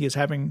them. He is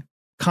having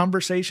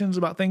conversations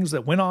about things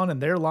that went on in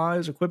their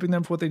lives, equipping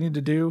them for what they need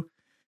to do.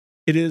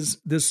 It is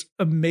this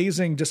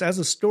amazing, just as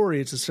a story,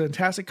 it's this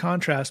fantastic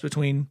contrast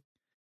between,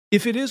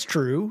 if it is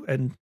true,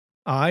 and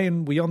I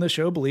and we on this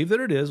show believe that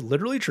it is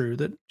literally true,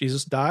 that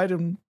Jesus died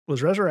and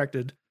was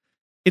resurrected,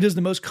 it is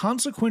the most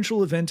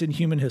consequential event in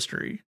human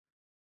history.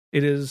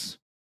 It is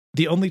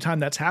the only time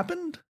that's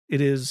happened.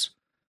 It is,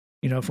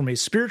 from a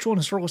spiritual and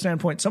historical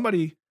standpoint,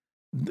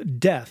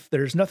 death,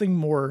 there's nothing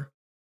more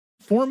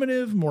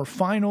formative, more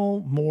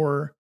final,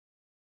 more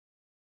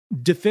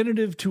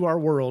definitive to our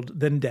world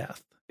than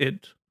death.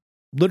 It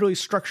literally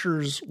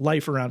structures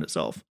life around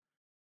itself.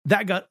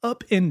 That got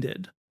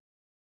upended.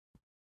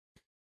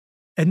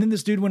 And then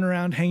this dude went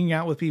around hanging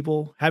out with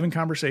people, having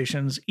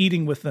conversations,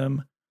 eating with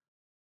them,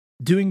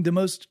 doing the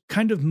most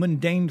kind of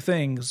mundane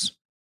things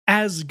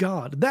as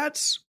God.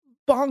 That's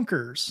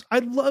bonkers.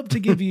 I'd love to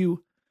give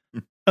you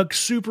a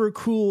super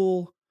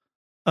cool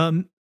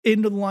end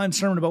of the line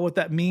sermon about what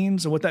that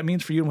means and what that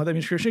means for you and what that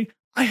means for Christianity.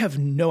 I have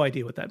no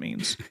idea what that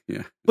means.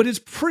 Yeah. But it's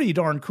pretty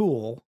darn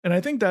cool. And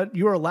I think that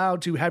you're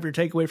allowed to have your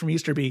takeaway from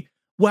Easter be,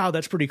 wow,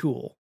 that's pretty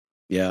cool.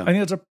 Yeah. I think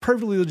that's a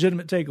perfectly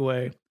legitimate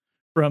takeaway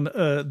from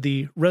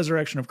the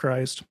resurrection of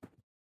Christ.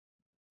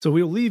 So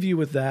we'll leave you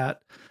with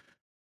that.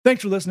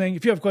 Thanks for listening.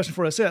 If you have a question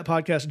for us, say that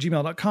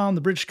podcast@gmail.com,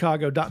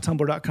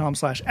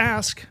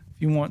 thebridgechicago.tumblr.com/ask. If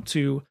you want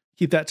to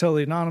keep that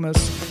totally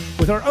anonymous.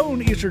 With our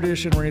own Easter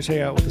edition, we're going to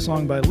take out with a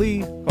song by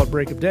Lee called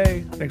Break of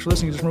Day. Thanks for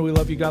listening. Just remember, we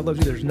love you. God loves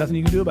you. There's nothing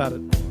you can do about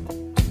it.